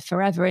your life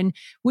forever. And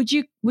would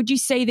you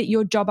say that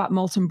your job at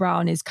Molton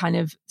Brown is kind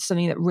of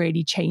something that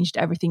really changed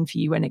everything for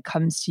you when it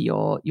comes to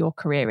your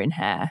career in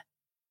hair?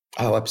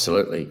 Oh,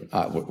 absolutely.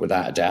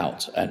 Without a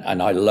doubt.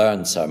 And I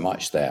learned so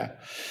much there.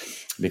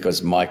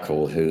 Because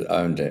Michael, who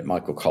owned it,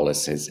 Michael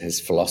Collis, his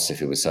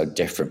philosophy was so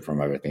different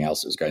from everything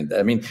else that was going.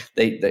 I mean,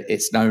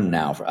 it's known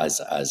now as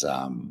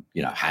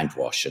hand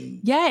wash and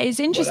it's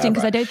interesting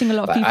because I don't think a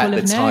lot of people have known.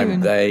 At the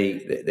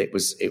time,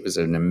 it was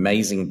an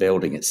amazing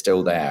building. It's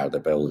still there. The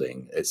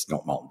building. It's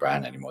not Molton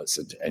Brown anymore. It's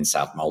in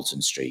South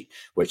Molton Street,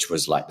 which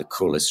was like the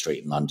coolest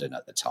street in London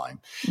at the time,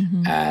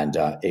 and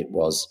it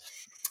was.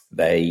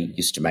 They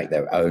used to make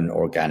their own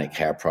organic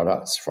hair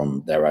products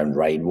from their own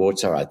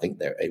rainwater. I think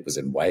it was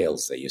in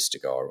Wales they used to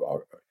go,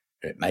 or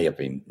it may have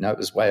been, no, it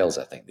was Wales,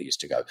 I think they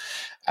used to go.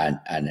 And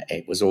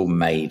it was all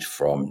made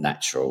from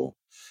natural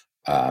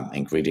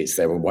ingredients.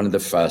 They were one of the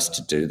first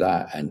to do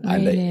that. And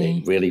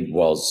it really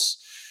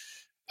was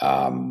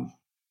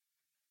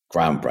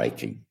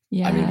groundbreaking.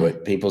 Yeah. I mean,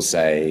 people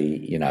say,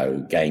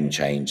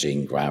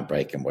 game-changing,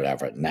 groundbreaking,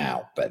 whatever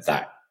now, but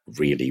that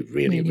really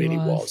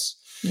was.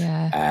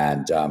 Yeah.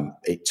 And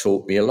it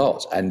taught me a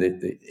lot.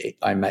 And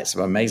I met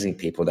some amazing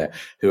people there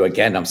who,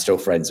 again, I'm still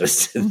friends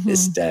with to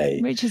this day.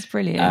 Which is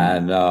brilliant.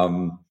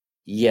 And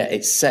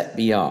it set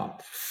me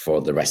up for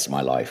the rest of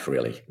my life,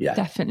 really. Yeah.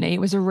 Definitely. It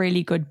was a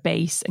really good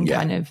base and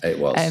kind of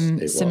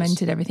it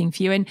cemented everything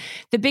for you. And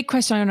the big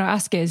question I want to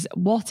ask is,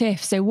 what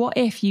if? So what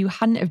if you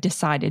hadn't have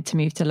decided to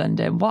move to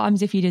London? What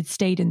happens if you'd had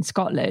stayed in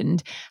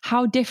Scotland?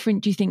 How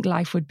different do you think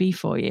life would be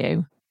for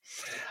you?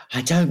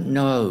 I don't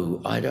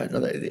know.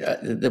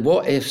 The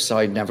what ifs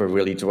I never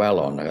really dwell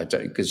on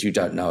because you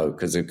don't know,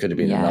 because there could have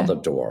been another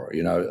door.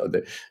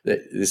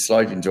 The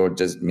sliding door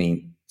doesn't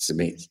mean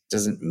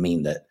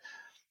that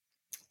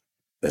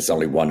there's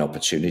only one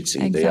opportunity.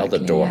 Exactly, the other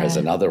door has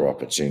another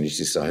opportunity.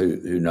 So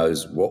who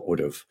knows what would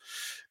have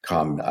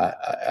come?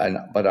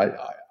 But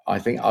I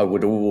think I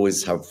would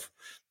always have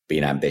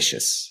been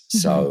ambitious. Mm-hmm.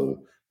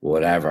 So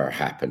whatever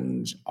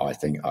happened, I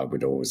think I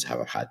would always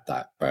have had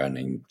that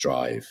burning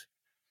drive.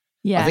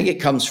 Yeah. I think it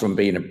comes from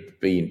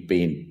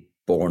being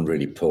born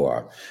really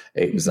poor.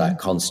 It was that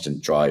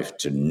constant drive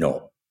to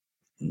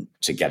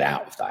get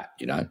out of that,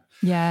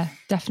 Yeah,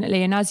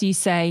 definitely. And as you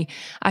say,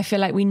 I feel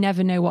like we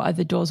never know what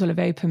other doors will have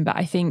opened, but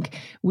I think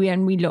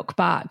when we look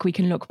back, we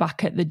can look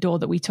back at the door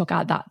that we took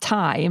at that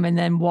time and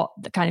then what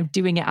the kind of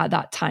doing it at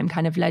that time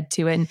kind of led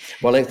to. And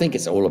well, I think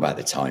it's all about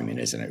the timing,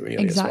 isn't it,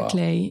 really?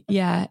 Exactly. As well?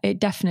 Yeah, it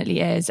definitely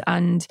is.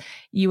 And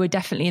you were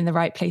definitely in the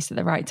right place at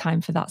the right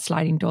time for that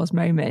sliding doors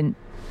moment.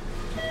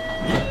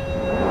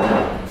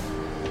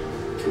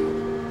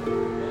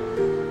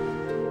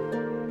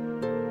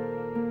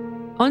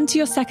 On to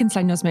your second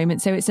slide noise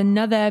moment. So it's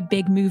another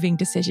big moving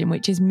decision,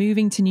 which is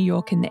moving to New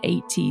York in the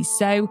 80s.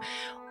 So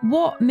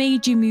what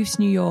made you move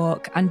to New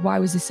York, and why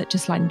was this such a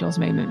sliding doors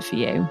moment for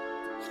you?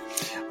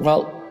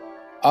 Well,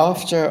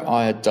 after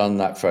I had done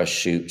that first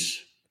shoot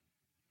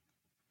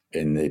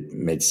in the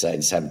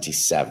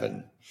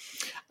mid-77,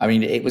 I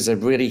mean, it was a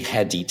really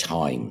heady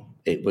time.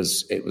 It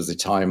was the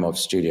time of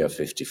Studio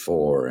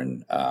 54,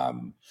 and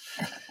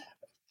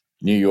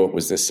New York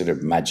was this sort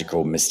of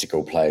magical,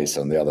 mystical place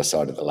on the other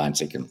side of the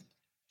Atlantic,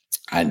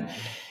 and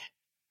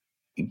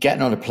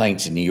getting on a plane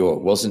to New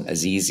York wasn't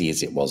as easy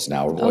as it was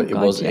now. It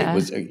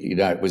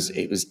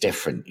was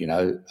different,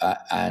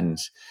 and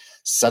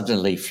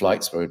suddenly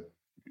flights were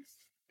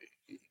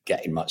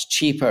getting much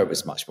cheaper. It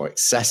was much more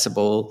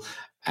accessible.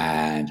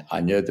 And I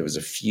know there was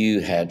a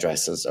few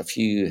hairdressers, a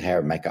few hair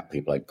and makeup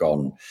people had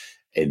gone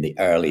in the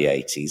early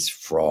 80s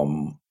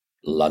from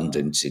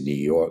London to New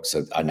York.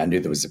 So, and I knew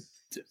there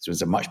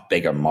was a much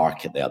bigger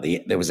market there.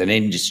 There was an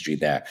industry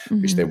there,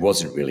 which there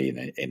wasn't really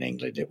in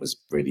England. It was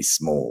really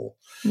small.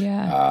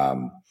 Yeah.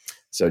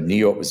 So New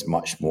York was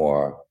much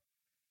more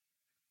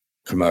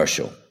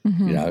commercial,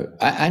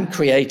 and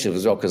creative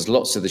as well, because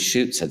lots of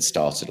shoots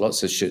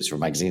for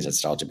magazines had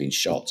started being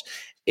shot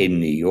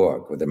in New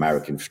York with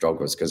American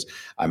photographers, because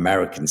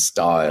American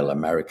style,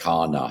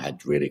 Americana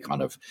had really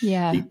kind of,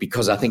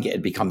 because I think it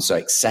had become so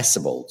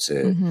accessible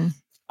to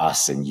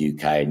us in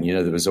UK, and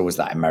there was always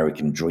that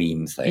American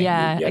dream thing.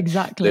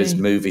 Exactly. There's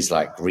movies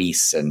like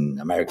Grease and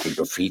American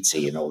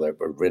Graffiti and all that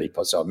were really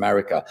positive. So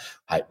America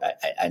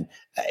and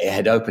it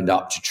had opened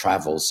up to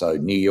travel. So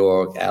New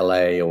York,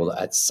 LA, all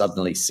that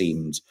suddenly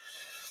seemed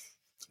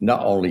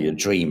not only a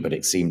dream, but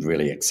it seemed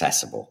really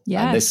accessible.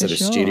 Yeah, and this sort of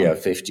sure. Studio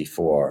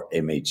 54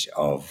 image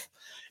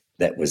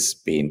that was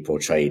being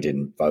portrayed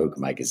in Vogue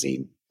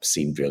magazine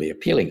seemed really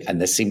appealing. And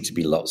there seemed to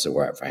be lots of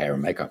work for hair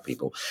and makeup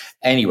people.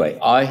 Anyway,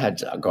 I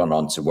had gone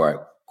on to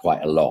work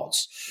quite a lot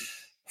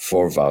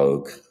for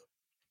Vogue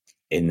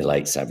in the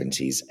late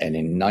 70s. And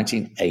in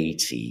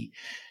 1980,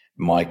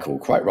 Michael,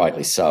 quite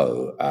rightly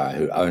so,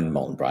 who owned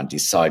Molton Brown,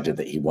 decided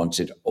that he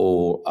wanted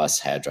all us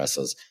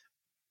hairdressers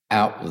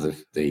out of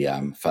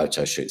the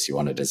photo shoots. He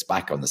wanted us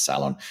back on the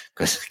salon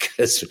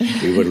because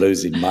we were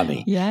losing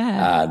money.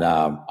 Yeah. And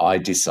I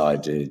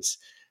decided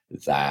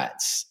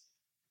that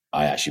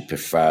I actually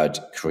preferred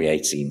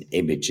creating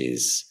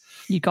images.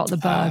 You got the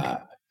bug.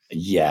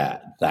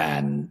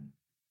 Than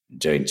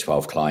doing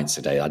 12 clients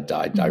a day.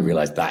 I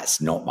realized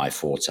that's not my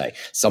forte.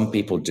 Some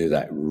people do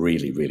that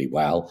really, really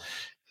well.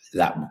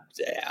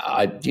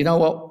 You know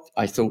what?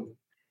 I thought,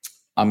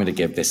 I'm going to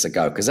give this a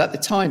go. Because at the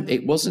time,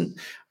 it wasn't,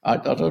 I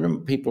don't know, a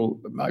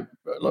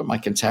lot of my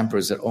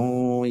contemporaries said,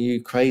 "Oh,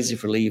 you crazy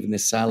for leaving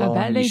this salon?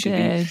 I bet they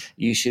did.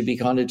 You should be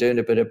kind of doing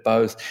a bit of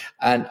both."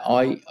 And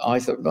I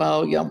thought,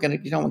 well, yeah, I'm going to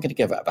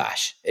give it a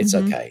bash. It's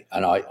okay.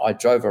 And I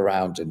drove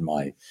around in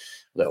my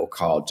little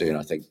car doing,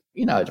 I think,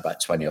 about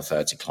 20 or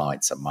 30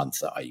 clients a month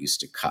that I used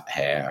to cut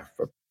hair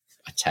for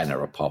a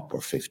tenner a pop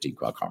or 15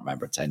 quid. I can't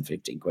remember, 10,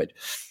 15 quid.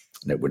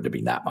 And it wouldn't have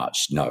been that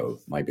much. No,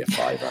 maybe a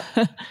fiver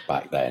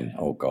back then.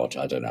 Oh God,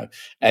 I don't know.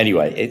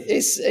 Anyway,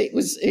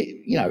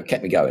 it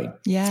kept me going.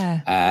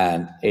 Yeah.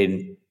 And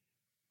in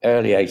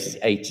early 80s,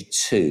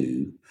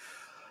 82,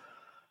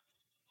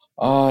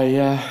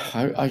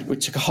 I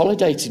took a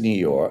holiday to New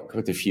York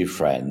with a few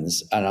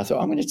friends, and I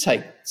thought, I'm going to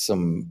take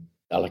some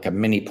like a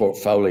mini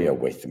portfolio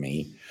with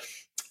me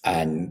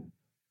and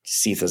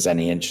see if there's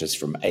any interest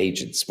from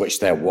agents, which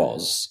there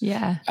was.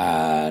 Yeah.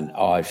 And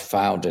I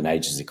found an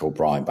agency called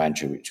Brian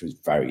Bantry, which was a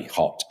very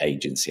hot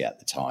agency at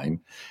the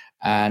time.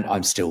 And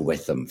I'm still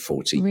with them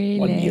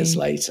 41 years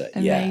later.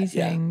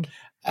 Amazing.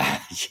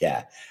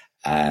 Yeah.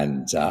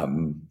 And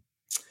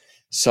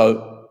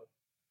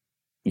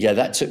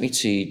that took me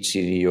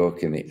to New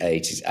York in the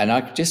 80s. And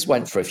I just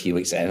went for a few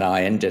weeks, and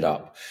I ended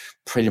up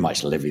pretty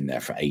much living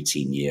there for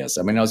 18 years.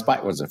 I mean, I was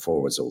backwards and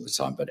forwards all the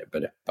time, but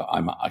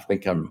I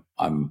think I'm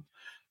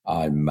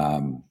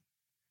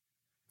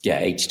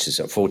 82,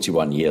 so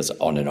 41 years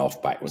on and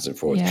off, backwards and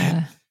forwards.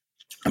 Yeah.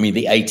 I mean,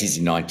 the 80s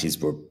and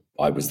 90s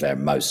I was there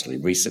mostly.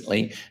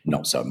 Recently,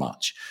 not so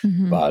much.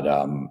 But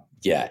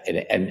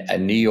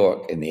and New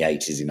York in the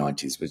 80s and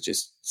 90s was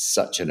just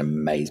such an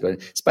amazing,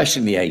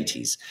 especially in the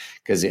 80s,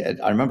 because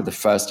I remember the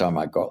first time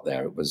I got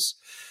there, it was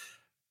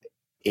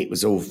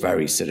all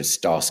very sort of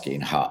Starsky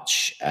and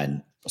Hutch,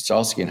 and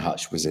Starsky and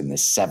Hutch was in the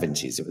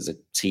 70s. It was a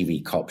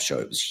TV cop show.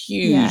 It was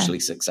hugely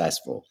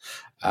successful.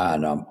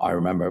 And I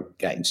remember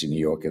getting to New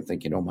York and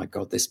thinking, oh my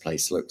God, this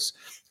place looks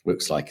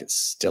like it's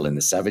still in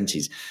the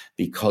 70s,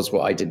 because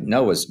what I didn't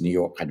know was New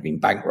York had been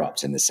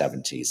bankrupt in the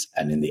 70s,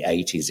 and in the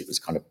 80s, it was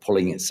kind of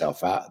pulling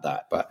itself out of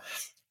that. But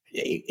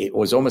it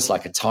was almost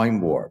like a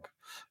time warp.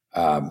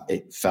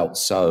 It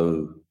just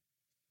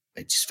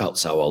felt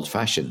so old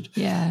fashioned.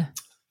 Yeah.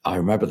 I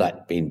remember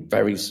that being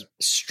very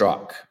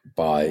struck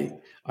by,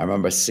 I I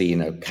remember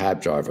seeing a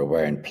cab driver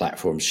wearing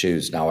platform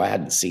shoes. Now, I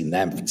hadn't seen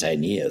them for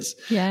 10 years.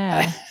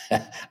 Yeah.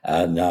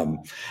 And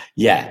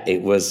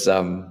it was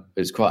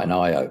quite an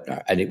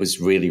eye-opener. And it was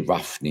really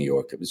rough, New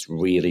York. It was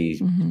really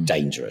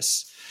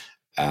dangerous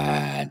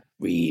and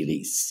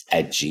really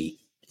edgy,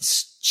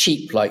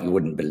 cheap like you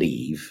wouldn't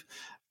believe.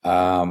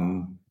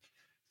 And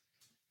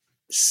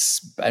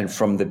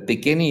from the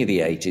beginning of the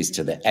 80s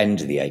to the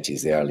end of the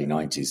 80s, the early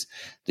 90s,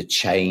 the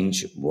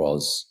change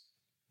was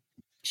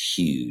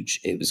huge.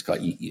 It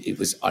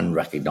was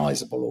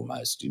unrecognizable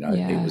almost,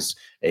 It was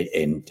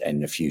in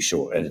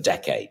a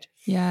decade.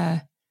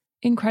 Yeah.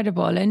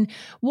 Incredible. And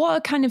what are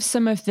kind of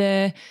some of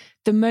the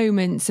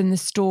moments and the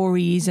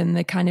stories and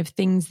the kind of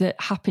things that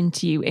happened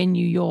to you in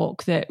New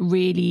York that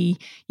really,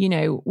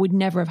 would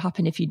never have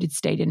happened if you'd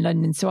stayed in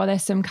London? So are there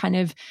some kind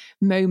of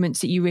moments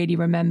that you really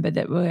remember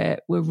that were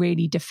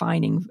really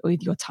defining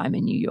with your time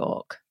in New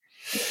York?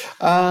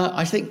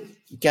 I think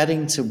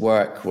getting to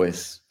work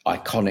with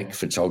iconic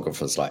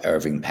photographers like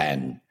Irving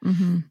Penn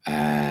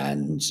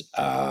and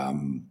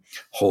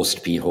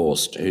Horst P.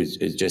 Horst, who's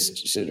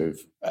just sort of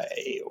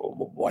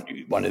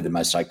one of the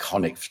most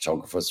iconic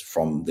photographers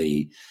from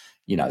the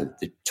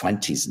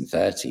 20s and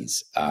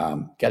 30s.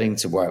 Getting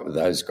to work with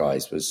those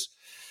guys was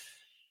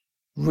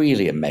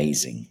really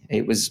amazing.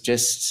 It was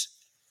just,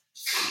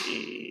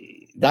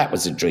 that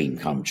was a dream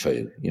come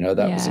true.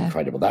 That was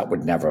incredible. That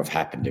would never have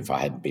happened if I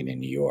hadn't been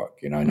in New York,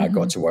 and I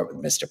got to work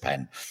with Mr.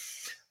 Penn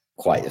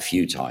quite a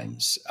few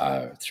times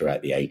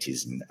throughout the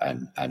 80s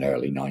and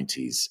early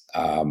 90s.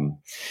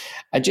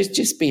 And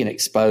just being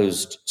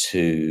exposed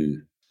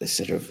to the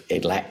sort of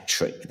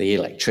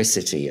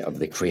electricity of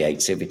the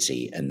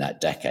creativity in that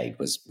decade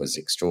was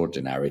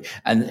extraordinary.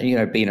 And,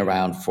 being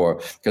around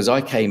because I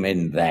came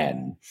in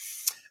then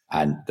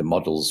and the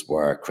models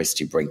were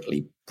Christy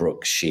Brinkley,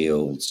 Brooke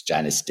Shields,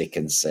 Janice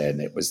Dickinson.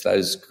 It was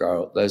those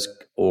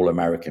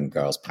all-American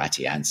girls,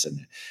 Patty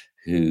Anson,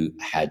 who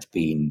had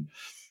been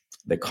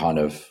the kind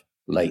of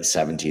late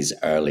 70s,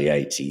 early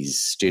 80s,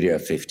 Studio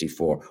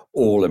 54,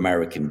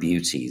 all-American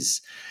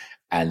beauties.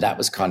 And that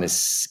was kind of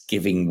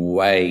giving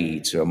way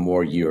to a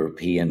more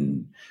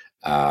European,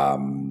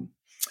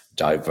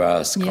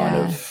 diverse kind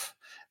of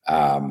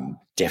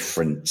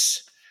different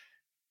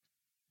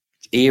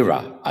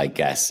era, I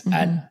guess.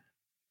 And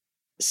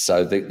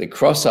so the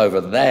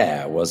crossover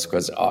there was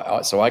because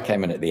I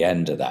came in at the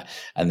end of that,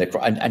 and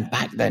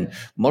back then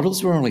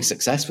models were only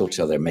successful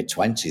till their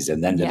mid-20s,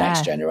 and then the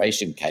next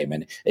generation came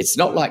in. It's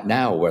not like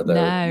now where the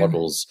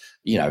models,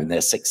 in their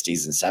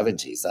 60s and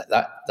 70s.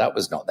 That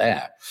was not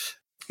there.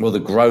 Well, the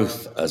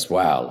growth as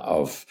well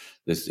of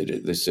the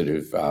sort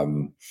of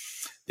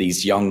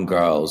these young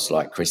girls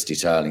like Christy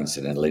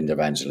Turlington and Linda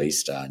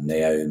Evangelista, and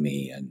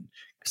Naomi and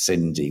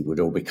Cindy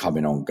would all be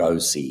coming on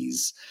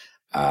go-sees.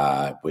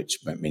 Which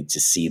meant to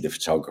see the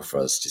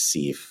photographers, to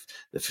see if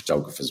the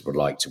photographers would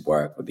like to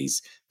work with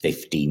these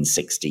 15,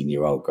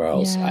 16-year-old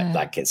girls.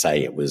 Like I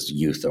say, it was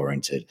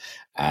youth-oriented.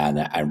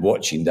 And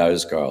watching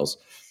those girls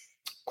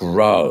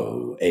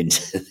grow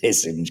into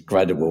this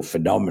incredible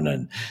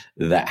phenomenon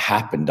that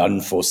happened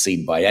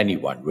unforeseen by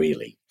anyone,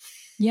 really.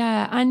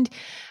 Yeah, and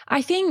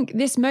I think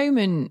this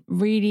moment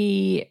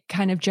really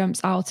kind of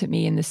jumps out at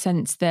me in the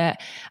sense that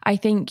I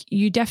think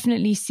you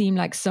definitely seem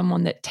like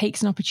someone that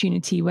takes an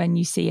opportunity when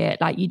you see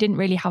it. Like, you didn't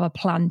really have a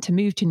plan to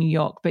move to New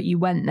York, but you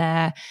went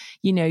there,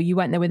 you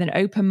went there with an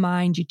open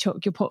mind, you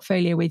took your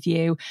portfolio with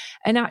you.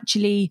 And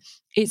actually,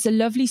 it's a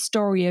lovely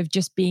story of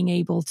just being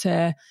able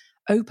to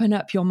open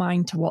up your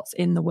mind to what's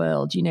in the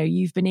world.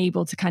 You've been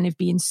able to kind of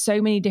be in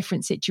so many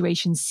different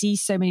situations, see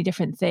so many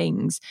different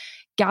things,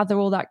 gather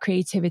all that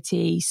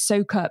creativity,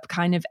 soak up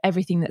kind of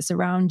everything that's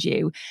around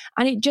you.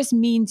 And it just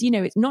means,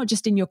 it's not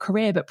just in your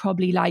career, but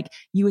probably like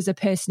you as a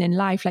person in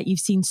life, like you've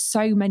seen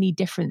so many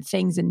different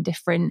things and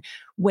different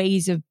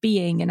ways of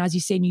being. And as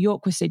you say, New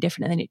York was so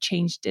different, and then it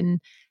changed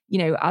and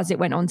as it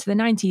went on to the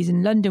 90s,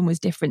 and London was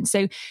different.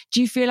 So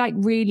do you feel like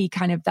really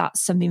kind of that's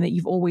something that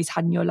you've always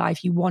had in your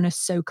life? You want to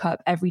soak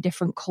up every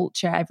different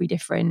culture, every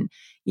different,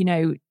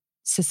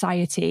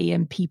 society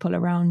and people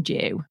around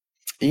you?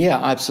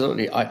 Yeah,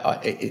 absolutely.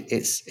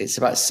 It's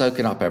about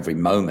soaking up every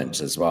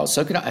moment as well,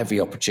 soaking up every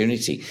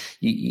opportunity.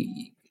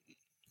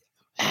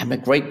 I'm a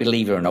great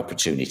believer in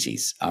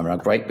opportunities. I'm a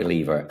great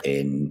believer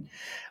in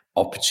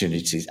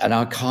opportunities, and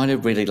I kind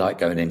of really like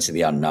going into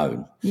the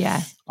unknown.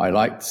 Yeah, I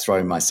like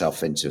throwing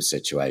myself into a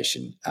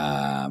situation,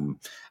 and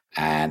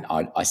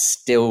I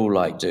still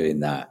like doing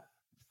that.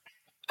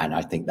 And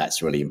I think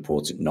that's really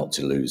important, not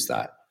to lose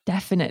that.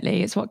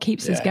 Definitely. It's what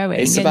keeps us going.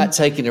 It's about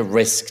taking a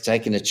risk,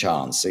 taking a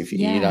chance. If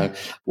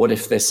what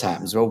if this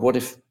happens? Well, what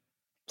if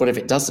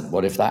it doesn't?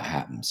 What if that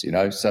happens?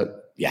 So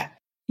yeah.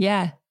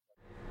 Yeah.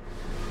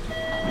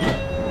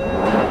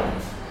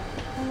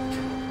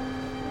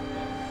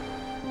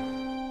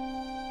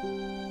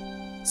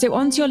 So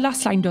on to your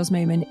last sliding doors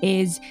moment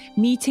is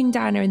meeting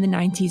Diana in the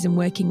 90s and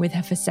working with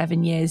her for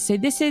 7 years. So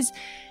this is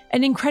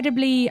an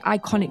incredibly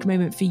iconic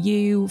moment for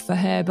you, for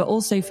her, but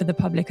also for the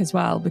public as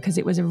well, because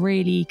it was a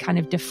really kind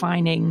of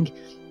defining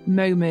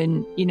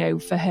moment,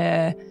 for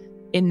her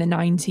in the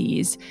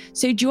 90s.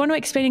 So do you want to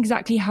explain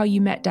exactly how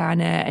you met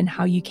Diana and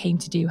how you came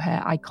to do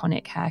her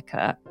iconic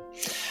haircut?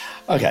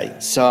 Okay,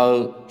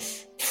 so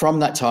from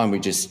that time we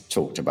just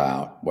talked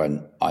about,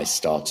 when I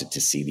started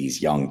to see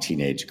these young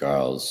teenage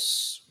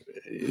girls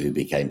who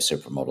became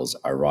supermodels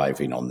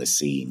arriving on the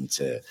scene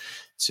to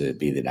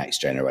be the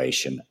next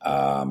generation.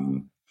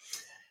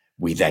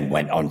 We then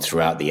went on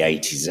throughout the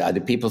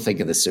 80s. People think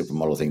of the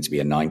supermodel thing to be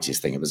a 90s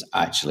thing. It was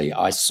actually,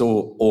 I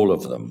saw all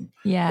of them,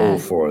 all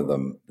four of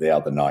them the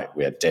other night.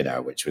 We had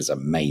dinner, which was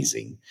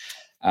amazing.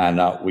 And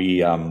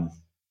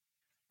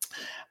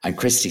and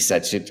Christy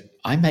said,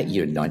 I met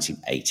you in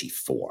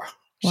 1984.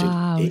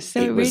 Wow, it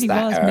really was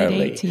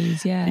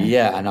mid-80s, yeah.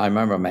 Yeah, and I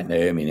remember I met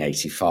Naomi in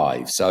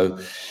 85. So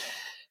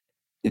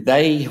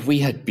we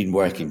had been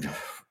working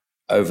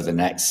over the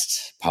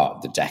next part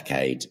of the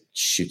decade,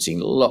 shooting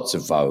lots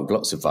of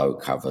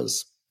Vogue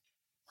covers,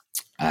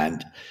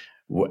 and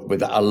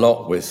with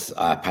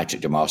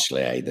Patrick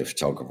Demarchelier, the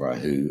photographer,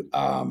 who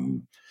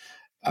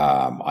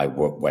I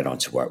went on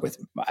to work with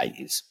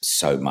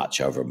so much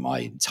over my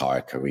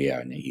entire career,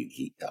 and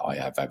I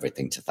have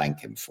everything to thank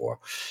him for.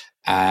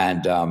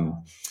 And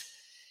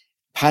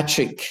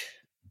Patrick,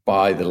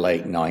 by the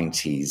late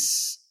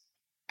 90s,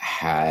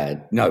 by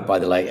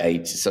the late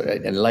 80s, so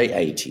in the late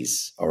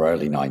 80s or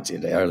early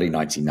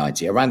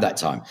 1990, around that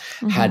time,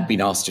 had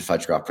been asked to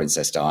photograph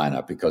Princess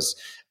Diana because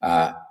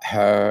the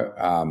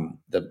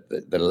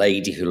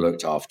lady who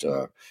looked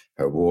after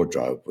her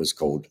wardrobe was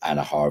called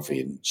Anna Harvey,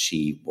 and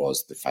she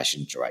was the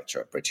fashion director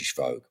at British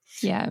Vogue.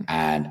 Yeah,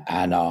 and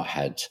Anna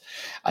had,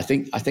 I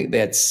think they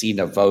had seen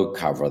a Vogue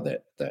cover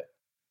that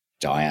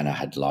Diana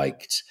had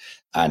liked,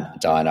 and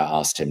Diana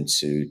asked him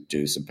to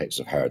do some pictures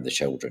of her and the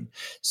children.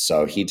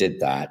 So he did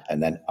that.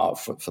 And then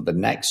for the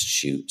next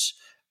shoot,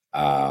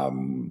 I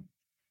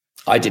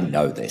didn't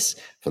know this.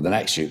 For the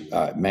next shoot,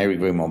 Mary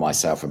Grimwell,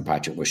 myself, and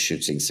Patrick were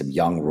shooting some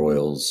young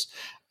royals.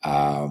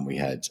 We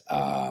had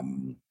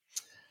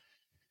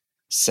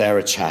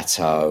Sarah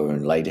Chatto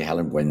and Lady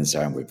Helen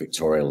Windsor, and with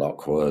Victoria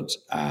Lockwood,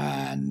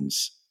 and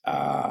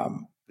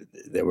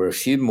there were a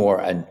few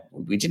more, and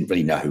we didn't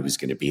really know who was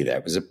going to be there.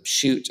 It was a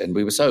shoot, and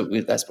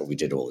that's what we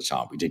did all the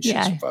time. We did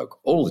shoots for Vogue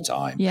all the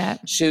time. Yeah.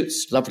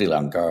 Shoots, lovely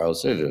young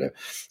girls.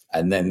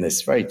 And then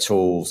this very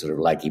tall, sort of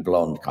leggy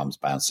blonde comes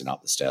bouncing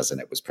up the stairs, and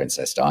it was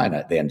Princess Diana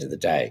at the end of the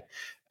day,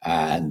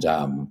 and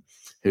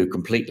who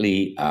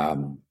completely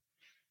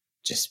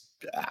just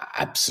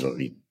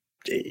absolutely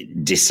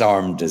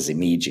disarmed us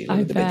immediately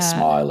with a big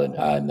smile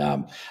and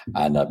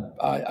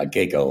a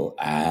giggle.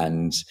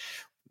 And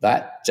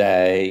that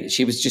day,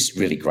 she was just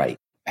really great.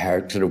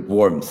 Her sort of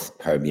warmth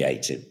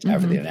permeated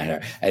everything,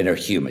 and her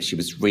humor. She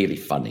was really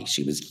funny.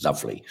 She was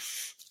lovely,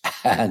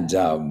 and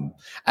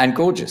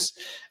gorgeous.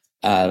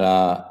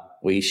 And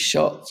we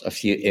shot a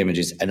few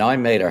images, and I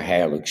made her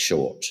hair look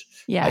short.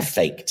 Yeah. I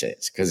faked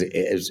it because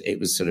it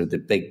was sort of the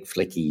big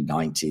flicky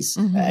 90s,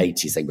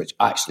 80s thing, which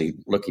actually,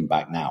 looking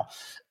back now,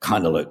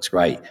 kind of looks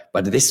great.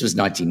 But this was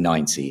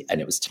 1990,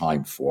 and it was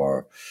time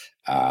for,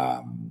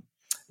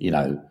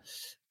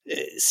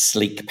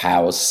 sleek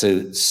power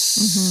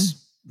suits.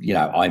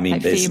 I mean,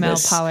 like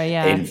business female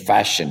power, in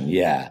fashion,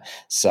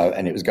 So,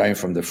 and it was going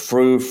from the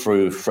frou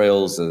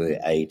frills of the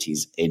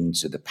 80s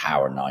into the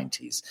power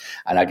 90s.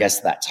 And I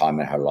guess that time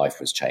in her life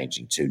was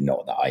changing too.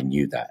 Not that I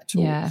knew that at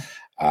all. Yeah.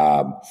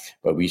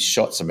 But we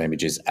shot some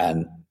images,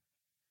 and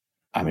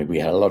I mean, we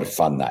had a lot of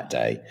fun that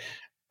day.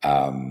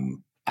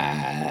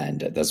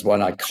 And there's one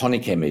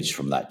iconic image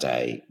from that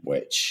day,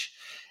 which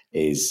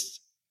is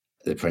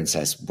the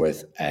princess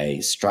with a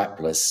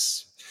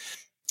strapless,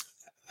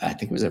 I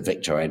think it was a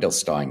Victor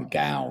Edelstein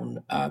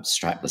gown,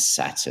 strapless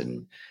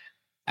satin,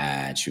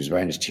 and she was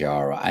wearing a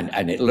tiara,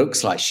 and it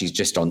looks like she's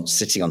just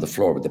sitting on the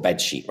floor with the bed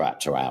sheet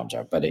wrapped around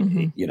her, but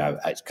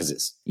because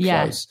it's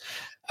close.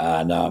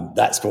 And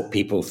that's what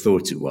people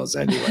thought it was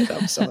anyway.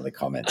 That was some of the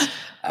comments.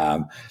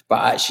 But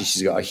actually,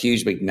 she's got a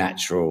huge, big,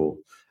 natural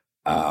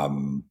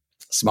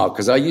smile.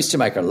 Because I used to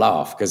make her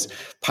laugh because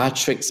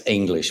Patrick's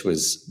English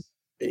was,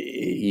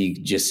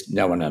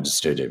 no one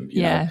understood him.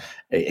 You know?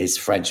 His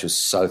French was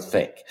so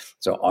thick.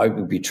 So I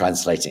would be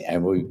translating,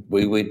 and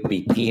we would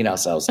be peeing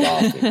ourselves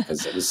laughing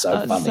because it was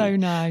so funny. That's so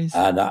nice.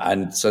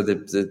 And so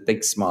the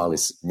big smile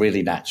is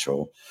really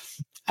natural.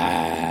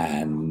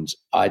 And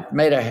I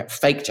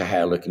faked her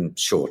hair looking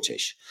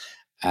shortish.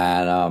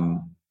 And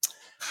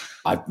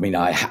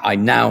I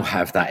now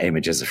have that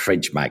image as a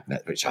fridge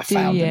magnet, which I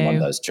found in one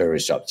of those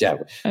tourist shops. Yeah,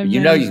 amazing. You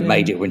know you've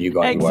made it when you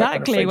got to work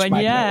on a fridge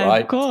magnet,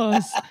 right? Of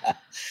course.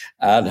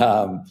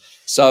 And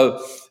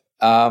so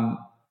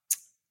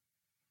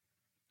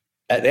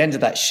at the end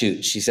of that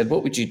shoot, she said,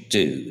 "What would you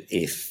do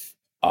if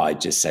I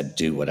just said,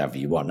 do whatever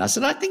you want?" And I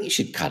said, "I think you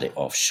should cut it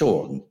off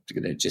short and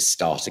just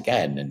start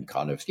again and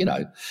kind of,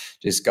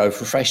 just go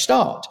for a fresh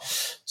start."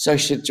 So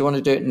she said, "Do you want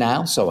to do it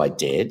now?" So I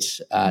did.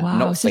 Wow.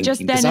 Not so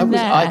thinking, just then and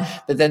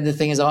there. but then the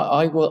thing is,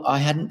 I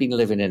hadn't been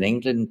living in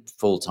England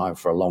full time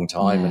for a long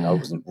time, and I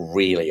wasn't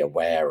really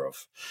aware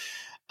of,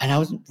 and I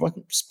wasn't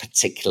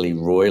particularly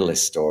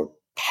royalist or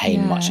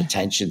paying much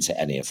attention to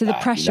any of that. So the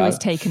pressure was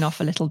taken off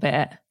a little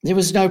bit. There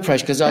was no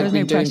pressure because I'd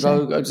been doing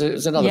Vogue. It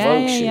was another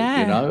Vogue shoot, you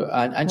know,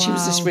 and she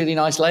was this really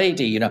nice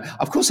lady, you know.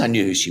 Of course, I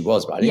knew who she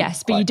was, but I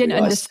didn't but you didn't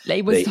understand.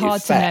 It was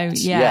hard effect.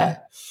 to know. Yeah.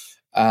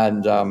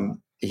 And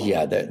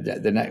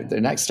the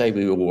next day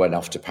we all went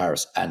off to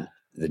Paris, and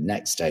the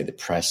next day the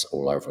press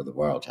all over the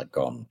world had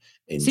gone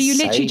insane. So you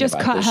literally just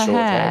cut her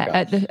hair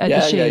at the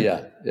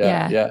shoot.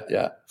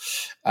 Yeah.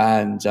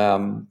 And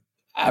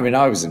I mean,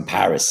 I was in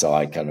Paris, so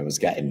I kind of was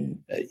getting,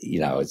 you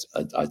know,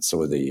 I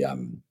saw the,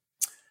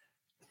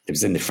 it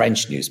was in the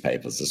French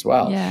newspapers as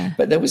well. Yeah.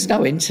 But there was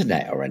no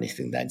internet or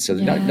anything then. So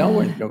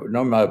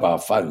no mobile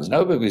phones.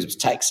 Nobody was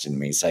texting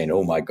me saying,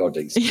 oh my God.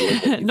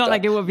 Not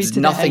like it would be today.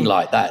 Nothing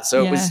like that.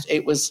 So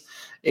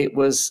it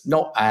was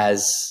not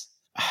as,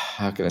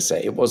 how can I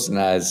say, it wasn't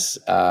as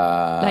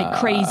like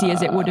crazy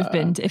as it would have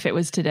been if it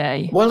was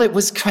today. Well, it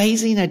was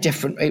crazy in a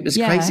different way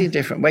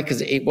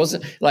because it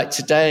wasn't like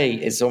today.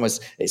 It's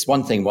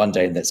one thing one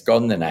day and that's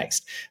gone the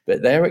next.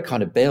 But there it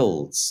kind of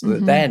builds.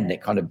 Then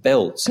it kind of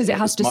builds because it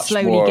has to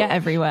slowly get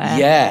everywhere.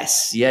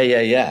 Yes,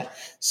 yeah.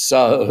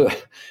 So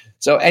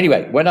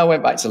anyway, when I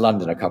went back to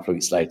London a couple of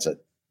weeks later,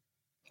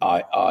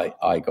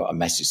 I got a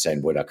message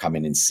saying, would I come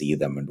in and see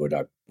them, and would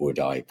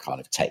I kind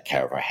of take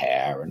care of her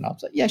hair? And I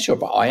was like, yeah, sure,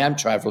 but I am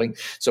traveling.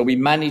 So we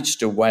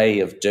managed a way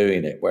of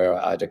doing it where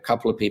I had a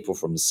couple of people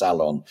from the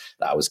salon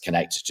that I was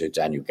connected to,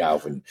 Daniel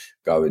Galvin,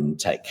 go and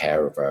take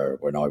care of her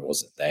when I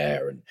wasn't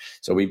there. And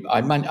so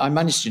I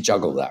managed to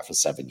juggle that for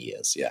 7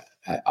 years. Yeah.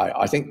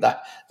 I think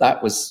that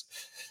was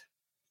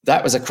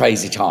a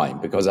crazy time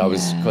because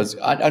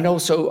and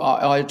also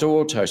I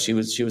adored her. She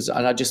was,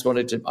 and I just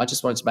wanted to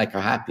make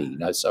her happy, you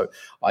know. So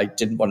I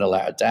didn't want to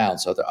let her down.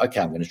 So I thought, okay,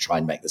 I'm going to try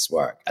and make this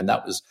work. And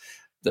that was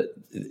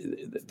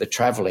the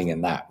traveling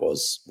in that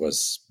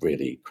was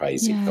really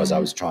crazy because I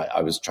was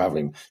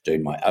traveling,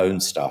 doing my own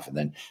stuff, and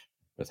then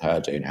with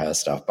her doing her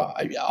stuff. But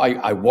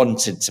I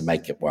wanted to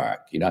make it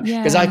work, you know,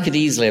 because I could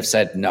easily have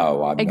said,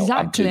 no,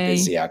 I'm too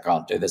busy. I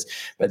can't do this.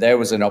 But there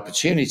was an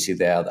opportunity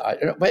there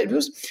but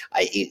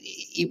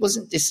it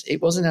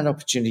wasn't an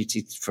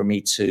opportunity for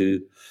me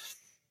to,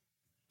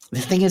 the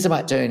thing is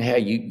about doing hair,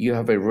 you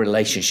have a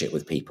relationship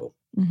with people,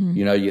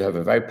 you know, you have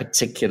a very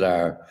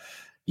particular,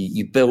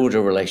 you build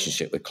a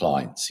relationship with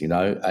clients, you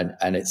know,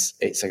 and it's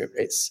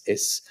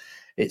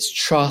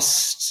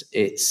trust.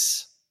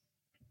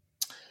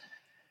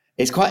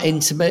 It's quite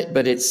intimate,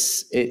 but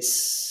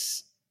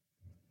it's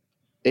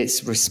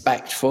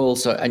respectful.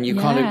 So, and you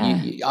kind of,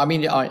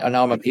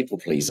 I'm a people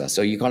pleaser.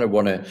 So you kind of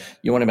want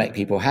to make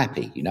people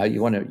happy. You know,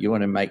 you want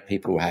to make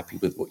people happy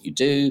with what you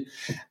do.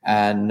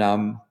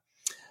 And,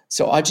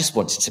 so I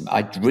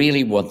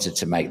really wanted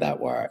to make that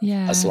work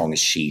as long as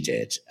she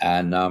did.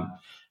 And, and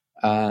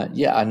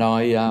I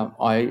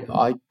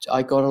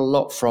got a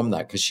lot from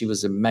that because she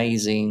was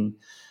amazing,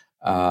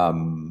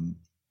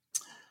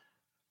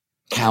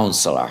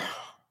 counselor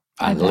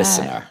and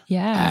listener.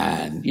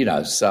 Yeah. And, you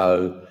know,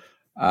 so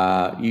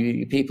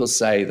people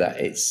say that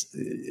it's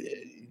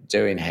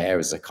doing hair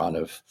is a kind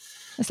of,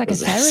 it's like a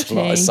therapy. A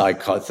lot of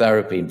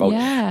psychotherapy involved.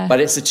 Yeah. But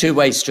it's a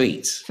two-way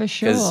street. For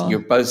sure. Because you're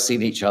both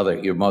seeing each other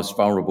at your most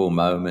vulnerable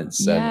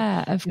moments.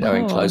 And, of course.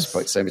 In close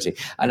proximity.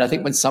 And I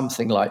think when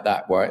something like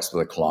that works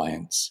with a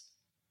client,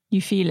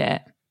 you feel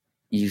it.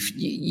 You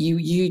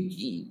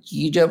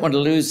don't want to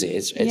lose it.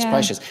 It's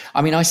precious.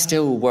 I mean, I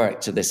still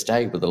work to this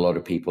day with a lot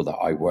of people that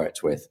I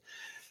worked with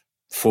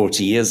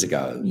 40 years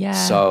ago. Yeah.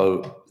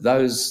 So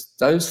those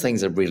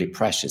things are really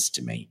precious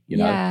to me, you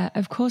know? Yeah,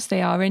 of course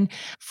they are. And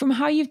from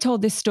how you've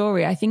told this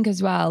story, I think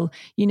as well,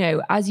 you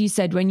know, as you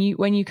said, when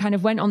you kind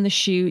of went on the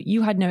shoot,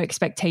 you had no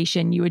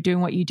expectation. You were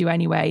doing what you do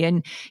anyway.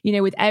 And, you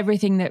know, with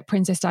everything that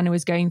Princess Diana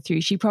was going through,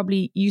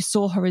 you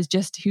saw her as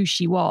just who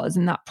she was.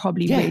 And that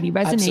probably really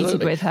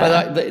resonated with her.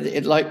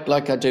 But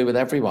like I do with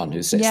everyone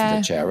who sits in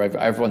the chair,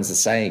 everyone's the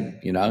same,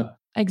 you know?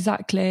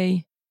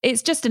 Exactly.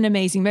 It's just an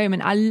amazing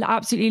moment. I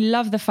absolutely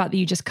love the fact that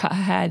you just cut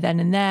her hair then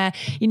and there.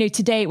 You know,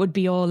 today it would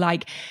be all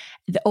like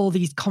all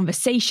these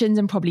conversations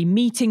and probably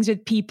meetings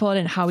with people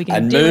and how we're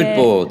going to do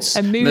it.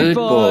 And mood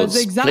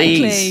boards.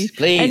 Exactly.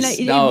 Please. And like,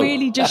 it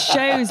really just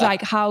shows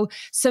like how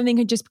something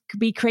can just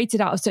be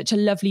created out of such a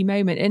lovely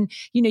moment. And,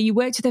 you know, you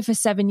worked with her for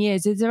 7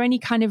 years. Is there any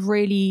kind of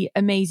really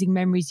amazing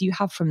memories you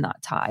have from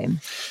that time?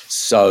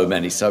 So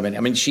many. I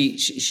mean, she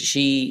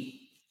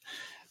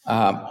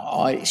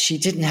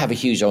didn't have a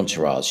huge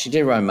entourage. She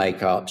did her own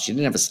makeup. She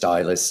didn't have a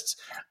stylist.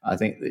 I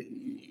think that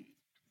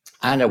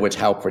Anna would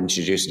help her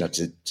introducing her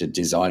to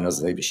designers,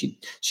 but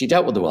she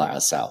dealt with all that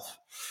herself.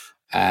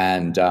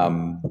 And I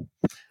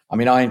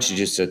mean, I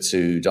introduced her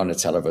to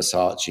Donatella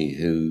Versace,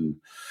 who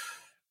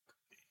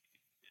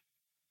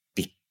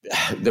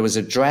there was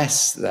a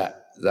dress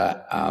that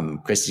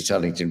Christy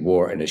Turlington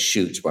wore in a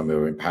shoot when we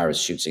were in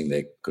Paris shooting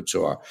the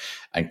couture,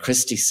 and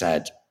Christy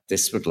said,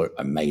 "This would look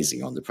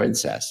amazing on the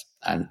princess."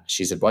 And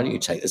she said, "Why don't you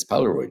take this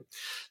Polaroid?"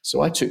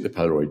 So I took the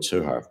Polaroid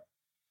to her.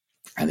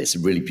 And it's a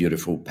really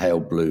beautiful pale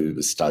blue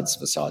with studs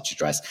Versace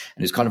dress.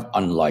 And it's kind of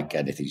unlike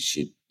anything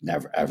she'd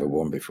never, ever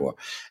worn before.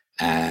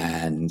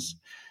 And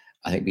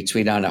I think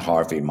between Anna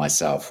Harvey and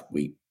myself,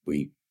 we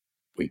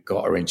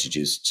got her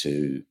introduced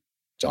to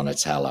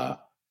Donatella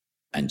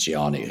and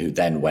Gianni, who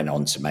then went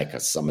on to make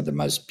us some of the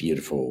most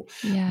beautiful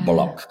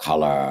block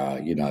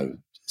color,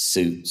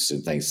 suits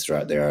and things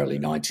throughout the early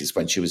 90s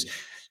when she was,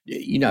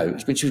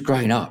 when she was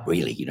growing up,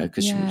 really,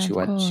 because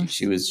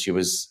she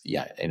was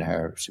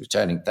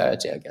turning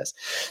 30, I guess.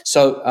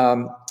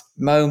 So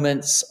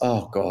moments,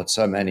 oh God,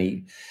 so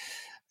many.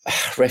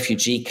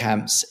 Refugee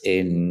camps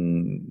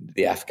in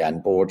the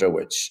Afghan border,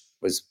 which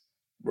was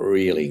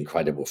really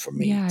incredible for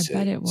me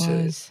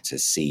to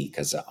see,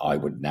 because I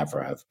would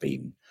never have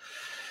been.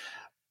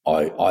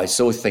 I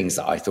saw things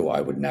that I thought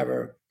I would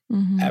never,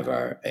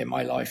 ever in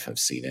my life have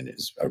seen, and it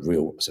was a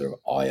real sort of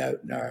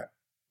eye-opener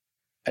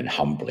and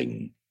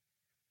humbling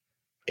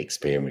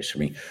experience for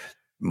me.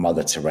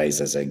 Mother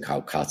Teresa's in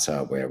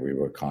Calcutta, where we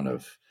were kind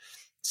of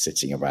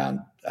sitting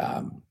around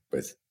on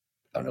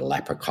a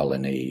leper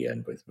colony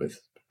and with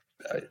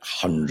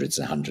hundreds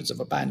and hundreds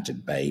of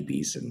abandoned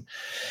babies and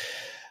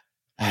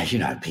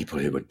people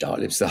who would die.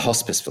 It was the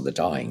hospice for the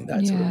dying,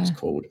 that's what it was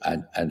called,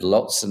 and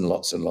lots and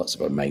lots and lots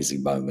of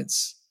amazing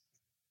moments.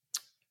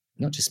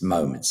 Not just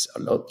moments,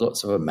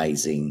 lots of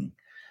amazing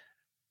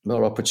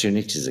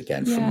opportunities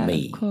again for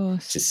me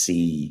to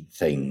see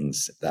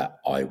things that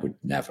I would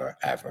never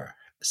ever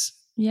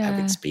have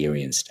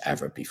experienced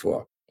ever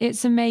before.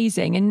 It's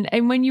amazing.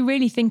 And when you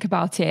really think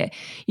about it,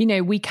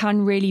 we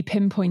can really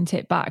pinpoint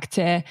it back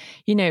to,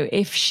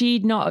 if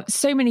she'd not,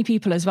 so many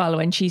people as well,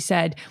 when she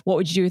said, what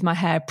would you do with my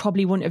hair?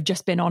 Probably wouldn't have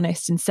just been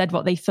honest and said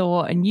what they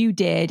thought, and you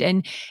did.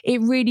 And it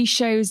really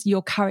shows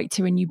your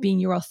character and you being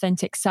your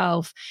authentic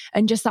self.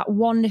 And just that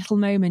one little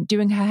moment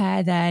doing her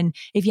hair then,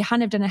 if you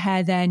hadn't have done her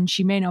hair then,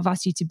 she may not have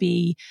asked you to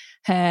be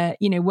her,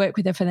 work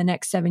with her for the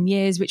next 7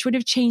 years, which would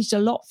have changed a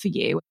lot for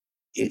you.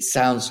 It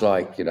sounds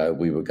like,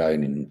 we were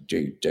going and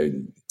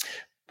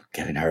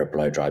giving her a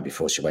blow dry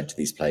before she went to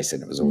these places,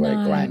 and it was all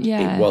very grand.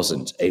 It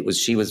wasn't.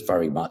 She was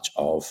very much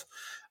of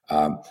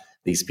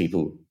these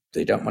people.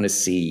 They don't want to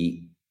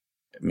see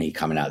me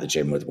coming out of the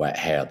gym with wet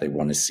hair. They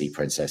want to see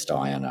Princess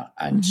Diana.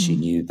 And she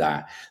knew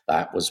that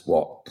was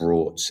what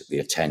brought the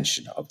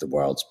attention of the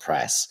world's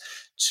press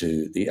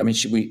to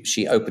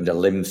she opened a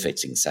limb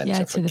fitting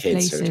center for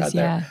kids who had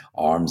their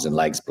arms and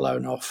legs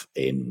blown off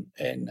in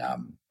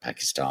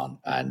Pakistan,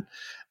 and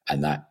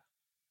that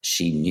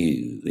she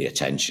knew the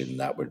attention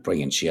that would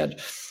bring, and she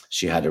had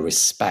a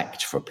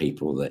respect for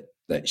people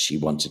that she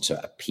wanted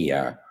to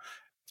appear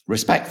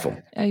respectful.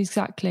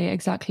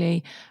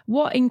 Exactly.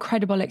 What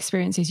incredible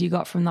experiences you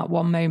got from that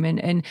one moment.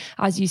 And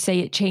as you say,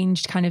 it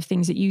changed kind of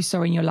things that you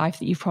saw in your life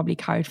that you've probably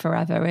carried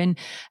forever. And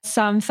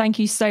Sam, thank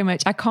you so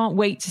much. I can't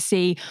wait to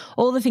see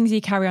all the things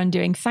you carry on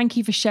doing. Thank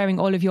you for sharing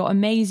all of your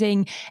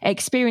amazing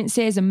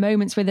experiences and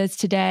moments with us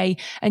today.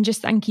 And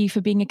just thank you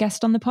for being a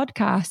guest on the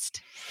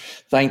podcast.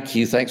 Thank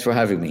you. Thanks for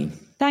having me.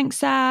 Thanks,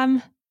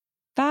 Sam.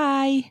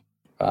 Bye.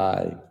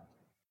 Bye.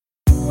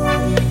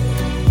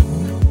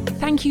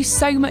 Thank you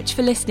so much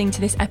for listening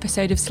to this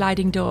episode of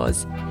Sliding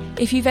Doors.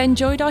 If you've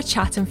enjoyed our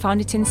chat and found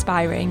it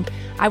inspiring,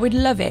 I would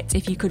love it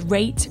if you could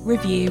rate,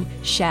 review,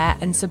 share,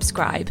 and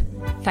subscribe.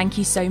 Thank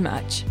you so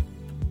much.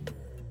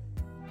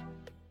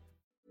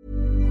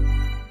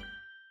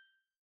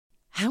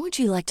 How would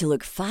you like to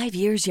look 5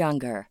 years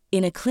younger?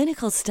 In a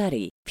clinical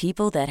study,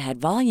 people that had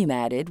volume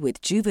added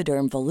with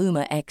Juvederm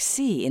Voluma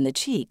XC in the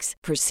cheeks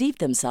perceived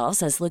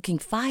themselves as looking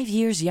 5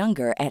 years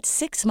younger at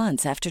 6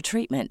 months after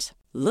treatment.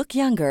 Look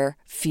younger,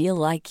 feel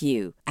like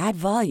you. Add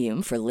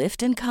volume for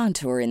lift and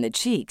contour in the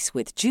cheeks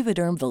with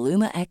Juvederm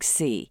Voluma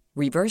XC.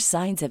 Reverse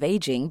signs of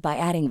aging by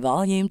adding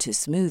volume to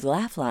smooth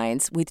laugh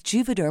lines with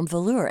Juvederm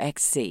Volure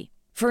XC.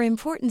 For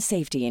important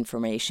safety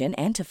information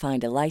and to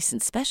find a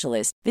licensed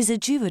specialist,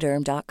 visit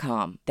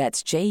Juvederm.com.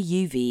 That's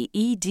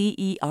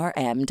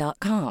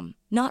JUVEDERM.com.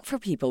 Not for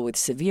people with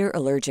severe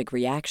allergic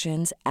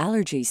reactions,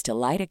 allergies to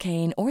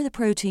lidocaine, or the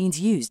proteins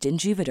used in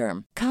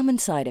Juvederm. Common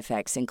side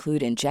effects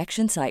include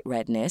injection site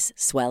redness,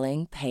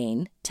 swelling,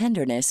 pain,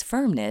 tenderness,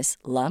 firmness,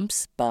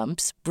 lumps,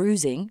 bumps,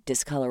 bruising,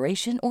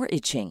 discoloration, or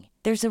itching.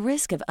 There's a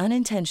risk of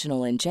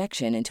unintentional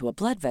injection into a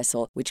blood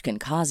vessel, which can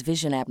cause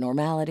vision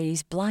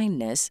abnormalities,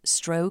 blindness,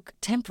 stroke,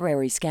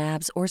 temporary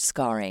scabs, or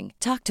scarring.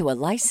 Talk to a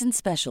licensed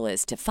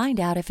specialist to find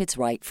out if it's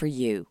right for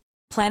you.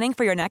 Planning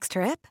for your next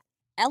trip?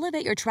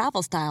 Elevate your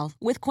travel style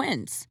with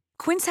Quince.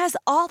 Quince has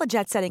all the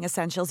jet-setting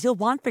essentials you'll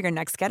want for your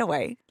next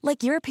getaway,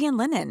 like European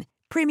linen,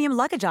 premium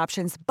luggage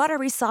options,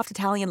 buttery soft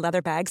Italian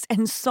leather bags,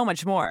 and so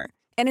much more.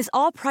 And is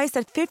all priced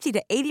at 50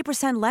 to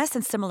 80% less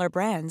than similar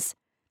brands.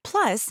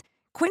 Plus,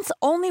 Quince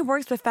only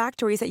works with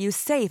factories that use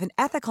safe and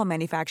ethical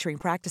manufacturing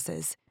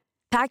practices.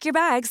 Pack your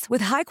bags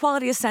with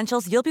high-quality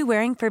essentials you'll be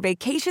wearing for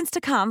vacations to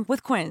come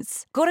with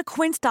Quince. Go to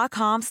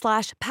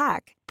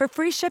quince.com/pack for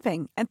free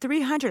shipping and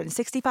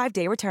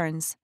 365-day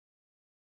returns.